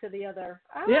go back to the other.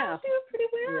 I'm doing pretty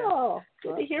well.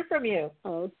 Good to hear from you.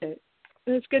 Oh, okay.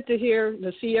 It's good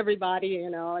to see everybody. You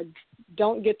know,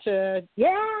 don't get to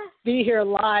be here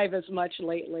live as much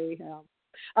lately.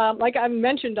 Like I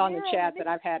mentioned on the chat that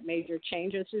I've had major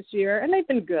changes this year, and they've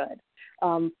been good.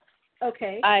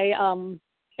 I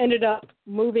ended up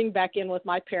moving back in with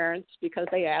my parents because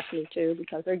they asked me to,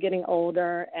 because they're getting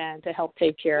older, and to help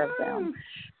take care of them.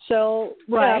 So,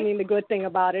 I mean, the good thing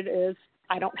about it is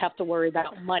I don't have to worry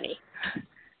about money,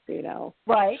 you know.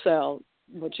 So,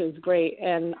 which is great.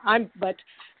 And I'm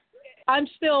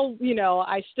still, you know,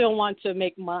 I still want to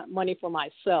make money for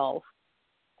myself.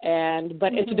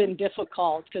 But it's been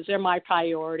difficult because they're my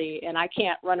priority, and I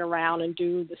can't run around and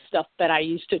do the stuff that I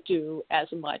used to do as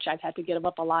much. I've had to give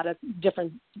up a lot of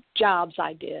different jobs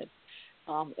I did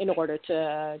in order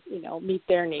to, you know, meet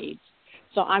their needs.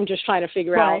 So I'm just trying to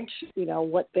figure out, you know,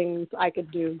 what things I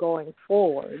could do going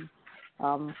forward.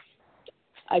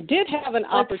 I did have an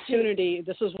opportunity.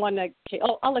 This was one that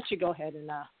I'll let you go ahead and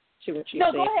see what you see.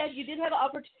 No, go ahead. You did have an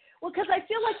opportunity. Well, because I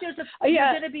feel like you're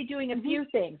going to be doing a few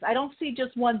things. I don't see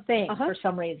just one thing for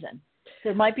some reason.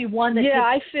 There might be one that. Yeah,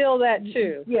 I feel that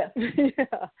too. Yeah.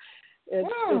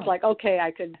 It's like, okay,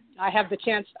 I have the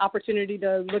opportunity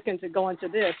to look into go into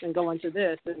this and go into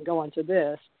this and go into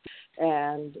this.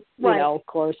 And, you know, of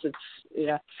course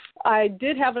I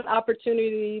did have an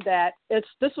opportunity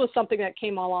this was something that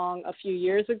came along a few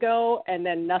years ago, and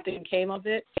then nothing came of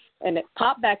it. And it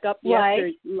popped back up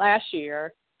last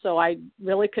year. So I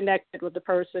really connected with the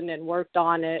person and worked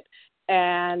on it.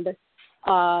 And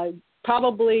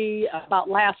probably about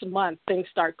last month, things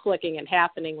start clicking and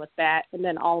happening with that. And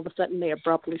then all of a sudden they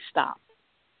abruptly stopped.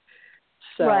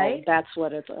 So that's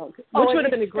what which would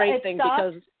have been a great thing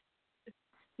because,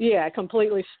 it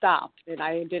completely stopped. And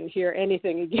I didn't hear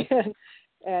anything again.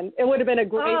 And it would have been a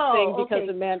great thing because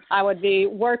it meant I would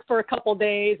work for a couple of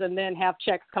days and then have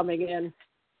checks coming in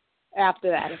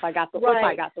after that if I got the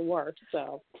work.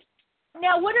 So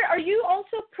now, are you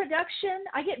also production?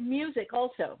 I get music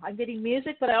also. I'm getting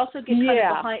music, but I also get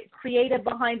kind of creative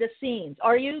behind the scenes.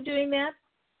 Are you doing that?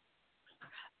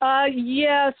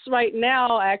 Yes, right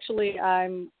now actually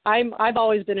I've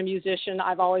always been a musician.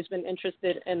 I've always been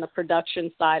interested in the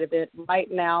production side of it. Right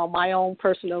now my own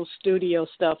personal studio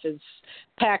stuff is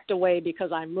packed away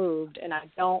because I moved, and I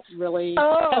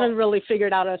haven't really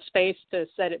figured out a space to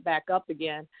set it back up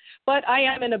again. But I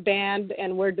am in a band,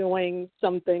 and we're doing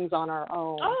some things on our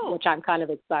own, which I'm kind of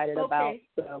excited about.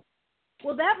 So.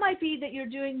 Well, that might be that you're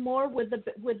doing more with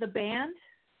the band,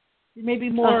 maybe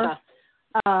more.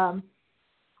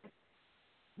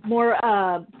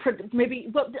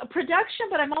 Production,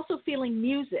 but I'm also feeling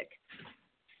music.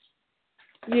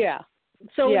 Yeah.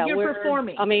 So you're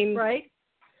performing. I mean, right?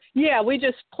 Yeah, we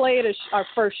just played our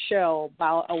first show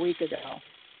about a week ago.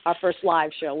 Our first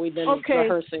live show. We've been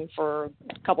rehearsing for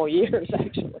a couple of years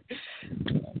actually.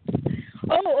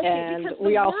 And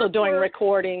we're also doing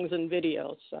recordings and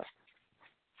videos. So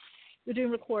you're doing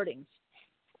recordings.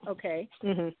 Okay.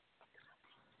 Mhm.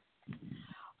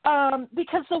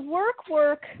 Because the work,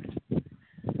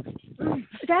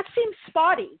 that seems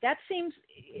spotty. That seems,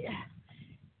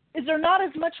 is there not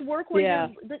as much work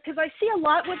because I see a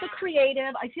lot with the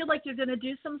creative. I feel like you're going to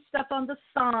do some stuff on the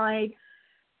side,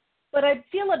 but I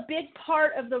feel a big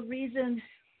part of the reason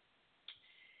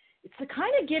it's to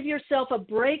kind of give yourself a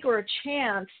break or a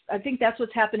chance. I think that's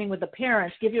what's happening with the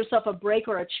parents. Give yourself a break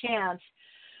or a chance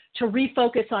to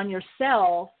refocus on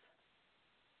yourself.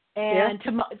 And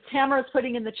Tamara's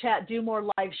putting in the chat, do more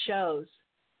live shows.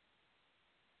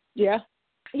 Yeah.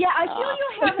 Yeah, I feel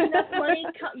you'll have enough money.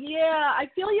 I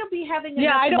feel you'll be having enough money.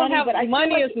 Yeah, I don't have, but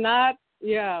money is not,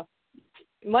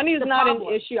 money is not an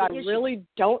issue. I really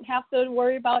don't have to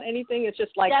worry about anything. It's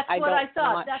just like, I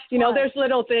thought. There's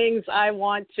little things I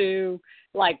want to,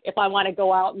 like if I want to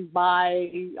go out and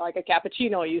buy like a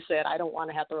cappuccino, you said, I don't want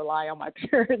to have to rely on my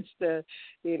parents to,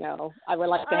 I would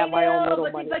like to have my own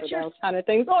little money for those kind of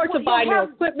things, or to buy new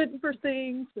equipment for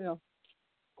things.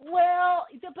 Well,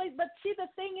 but see, the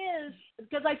thing is,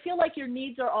 because I feel like your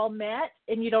needs are all met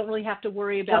and you don't really have to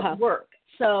worry about work.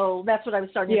 So that's what I was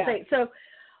starting to say. So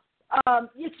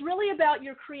it's really about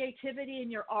your creativity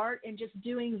and your art and just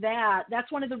doing that.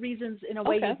 That's one of the reasons, in a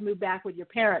way, you've moved back with your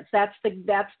parents. That's the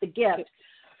gift.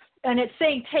 And it's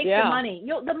saying, take the money.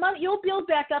 You'll build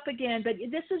back up again, but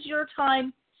this is your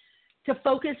time to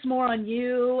focus more on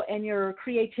you and your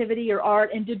creativity, your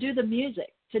art, and to do the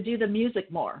music.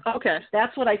 More. Okay.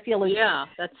 That's what I feel is. Yeah.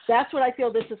 That's what I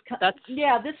feel this is.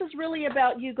 This is really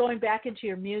about you going back into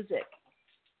your music.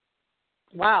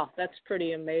 Wow, that's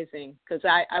pretty amazing, because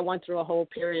I went through a whole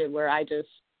period where I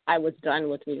was done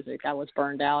with music. I was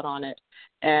burned out on it.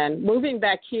 And moving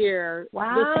back here,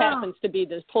 this happens to be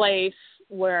the place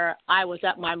where I was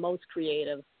at my most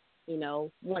creative.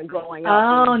 when growing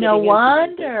up. Oh, no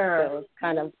wonder. So it's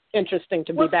kind of interesting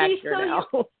to be back here now.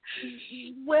 So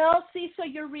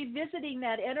you're revisiting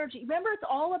that energy. Remember, it's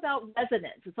all about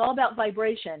resonance. It's all about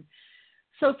vibration.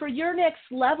 So for your next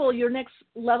level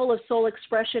of soul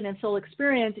expression and soul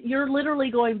experience, you're literally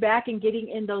going back and getting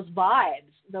in those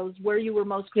vibes, those where you were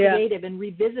most creative, and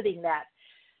revisiting that,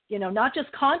 not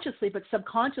just consciously, but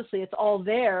subconsciously, it's all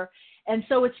there. And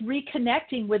so it's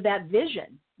reconnecting with that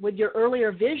vision, with your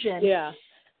earlier vision. Yeah.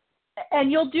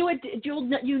 And you'll do it,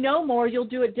 more, you'll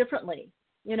do it differently,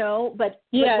 but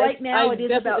right now it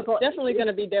is about. It's definitely going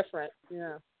to be different.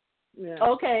 Yeah. Yeah.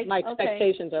 Okay. My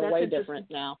expectations are That's way different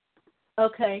now.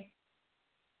 Okay.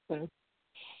 Okay.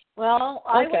 Well,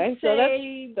 I would say, so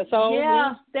that's all. You're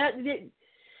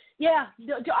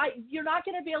not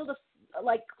going to be able to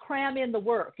cram in the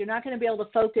work. You're not going to be able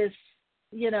to focus.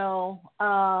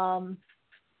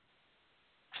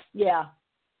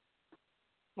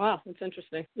 Wow, that's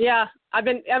interesting. Yeah,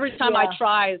 every time I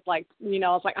try, it's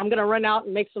it's like I'm going to run out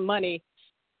and make some money.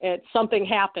 Something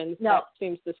happens that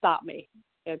seems to stop me.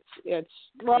 It's there's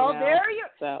your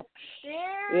answer.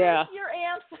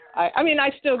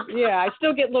 I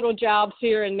still get little jobs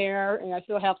here and there, and I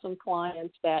still have some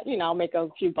clients that I'll make a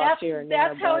few bucks here and there.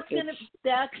 That's how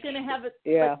that's gonna have it.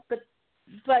 Yeah.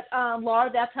 But Laura,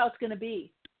 that's how it's gonna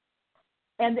be.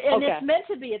 And it's meant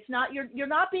to be. It's not you're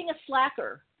not being a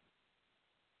slacker.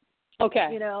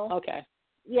 Okay. Okay.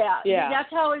 Yeah.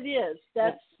 That's how it is.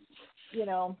 That's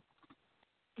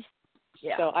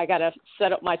Yeah. So I got to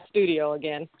set up my studio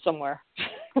again somewhere.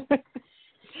 Set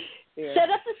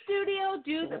up the studio,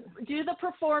 do the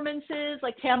performances,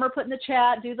 like Tamara put in the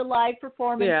chat, do the live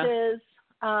performances.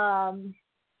 And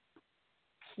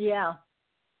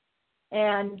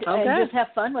just have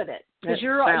fun with it, because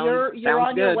you're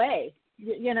on your way.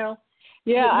 Yeah,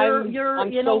 you're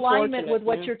I'm in so alignment with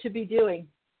what you're to be doing.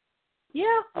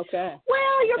 Yeah. Okay.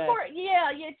 Well,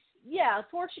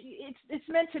 it's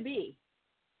meant to be.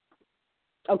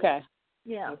 Okay.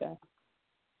 Yeah. Okay.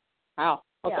 Wow.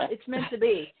 Okay. Yeah, it's meant to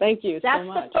be. Thank you so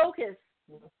much. That's the focus.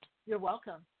 You're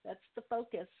welcome. That's the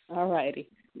focus. All righty.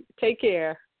 Take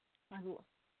care.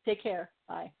 Take care.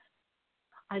 Bye.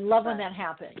 I love when that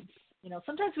happens.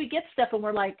 Sometimes we get stuff and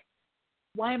we're like,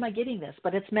 why am I getting this?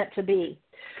 But it's meant to be.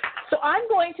 So I'm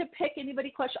going to pick,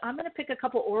 I'm going to pick a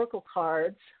couple oracle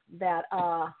cards that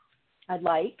I'd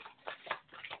like.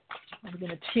 I'm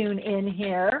going to tune in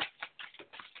here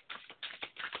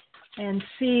and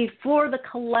see for the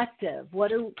collective,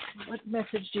 what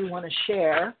message do you want to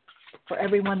share for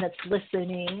everyone that's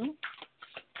listening?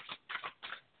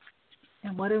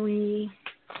 And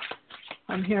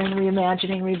I'm hearing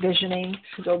reimagining, revisioning,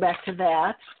 to go back to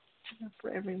that for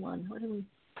everyone. What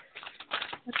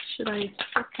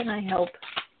can I help?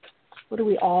 What do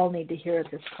we all need to hear at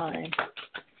this time?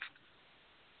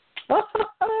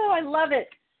 Oh, I love it.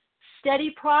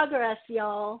 Steady progress,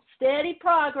 y'all. Steady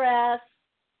progress.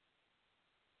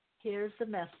 Here's the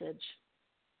message.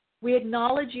 We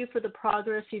acknowledge you for the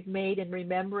progress you've made in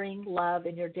remembering love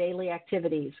in your daily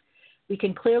activities. We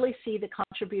can clearly see the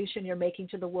contribution you're making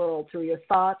to the world through your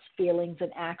thoughts, feelings,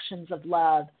 and actions of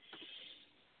love.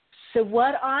 So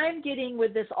what I'm getting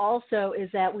with this also is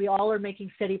that we all are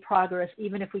making steady progress,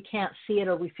 even if we can't see it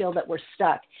or we feel that we're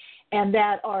stuck, and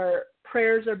that our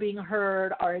prayers are being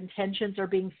heard, our intentions are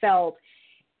being felt,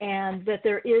 and that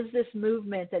there is this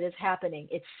movement that is happening.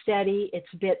 It's steady, it's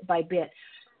bit by bit.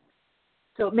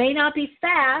 So it may not be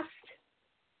fast,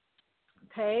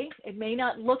 okay? It may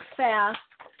not look fast,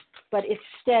 but it's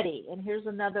steady. And here's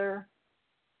another.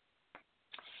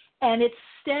 And it's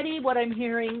steady, what I'm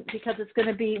hearing, because it's going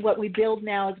to be, what we build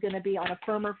now is going to be on a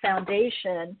firmer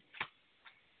foundation.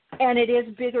 And it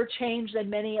is bigger change than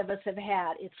many of us have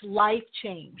had. It's life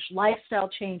change, lifestyle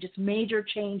change. It's major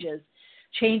changes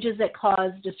that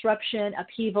cause disruption,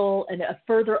 upheaval, and a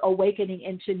further awakening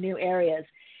into new areas.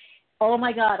 Oh,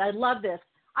 my God, I love this.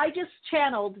 I just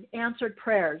channeled answered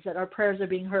prayers, that our prayers are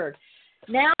being heard.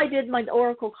 Now I did my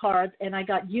oracle cards, and I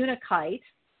got Unakite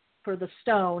for the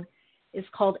stone. It's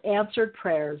called Answered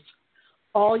Prayers.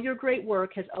 All your great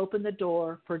work has opened the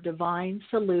door for divine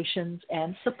solutions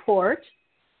and support.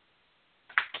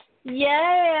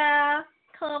 Yeah,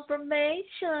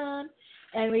 confirmation.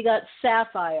 And we got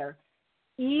Sapphire.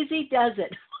 Easy does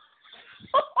it.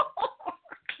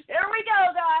 Here we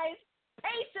go, guys.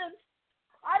 Patience.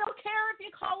 I don't care if you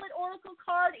call it oracle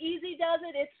card. Easy does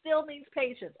it. It still means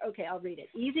patience. Okay, I'll read it.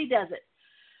 Easy does it.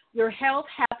 Your health,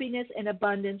 happiness, and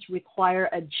abundance require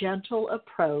a gentle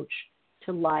approach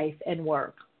to life and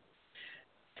work.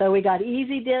 So we got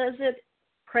easy does it.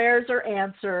 Prayers are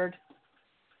answered.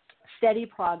 Steady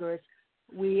progress.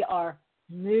 We are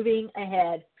moving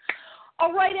ahead.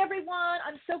 All right, everyone.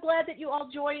 I'm so glad that you all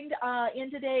joined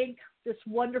in today, this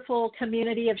wonderful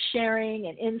community of sharing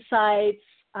and insights.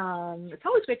 It's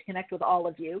always great to connect with all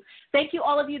of you. Thank you,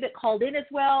 all of you that called in as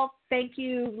well. Thank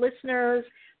you, listeners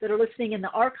that are listening in the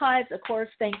archives. Of course,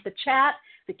 thank the chat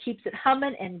that keeps it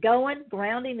humming and going,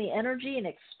 grounding the energy and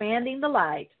expanding the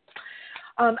light.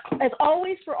 As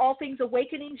always, for all things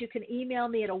awakenings, you can email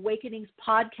me at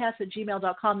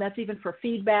awakeningspodcast@gmail.com. That's even for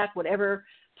feedback, whatever.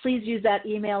 Please use that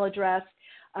email address.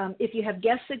 If you have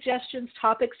guest suggestions,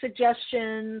 topic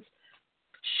suggestions,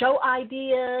 show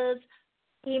ideas,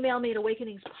 email me at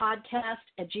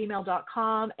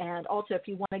awakeningspodcast@gmail.com. And also, if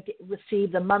you want to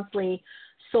receive the monthly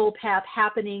Soul Path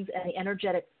happenings and the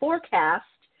energetic forecast,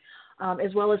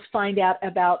 as well as find out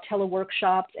about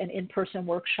teleworkshops and in-person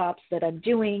workshops that I'm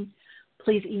doing,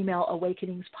 please email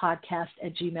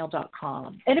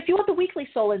awakeningspodcast@gmail.com. And if you want the weekly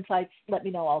Soul Insights, let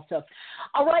me know also.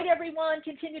 All right, everyone,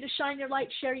 continue to shine your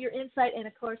light, share your insight, and,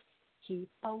 of course, keep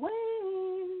awake.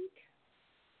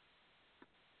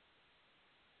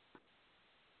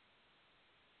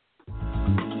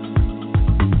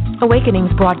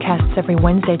 Awakenings broadcasts every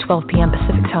Wednesday, 12 p.m.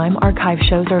 Pacific Time. Archive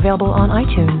shows are available on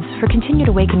iTunes. For continued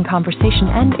Awaken conversation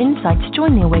and insights,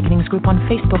 join the Awakenings group on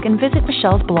Facebook and visit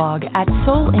Michelle's blog at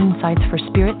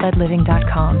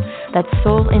soulinsightsforspiritledliving.com. That's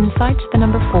Soul Insights, the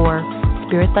number 4,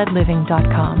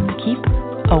 spiritledliving.com. Keep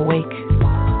awake.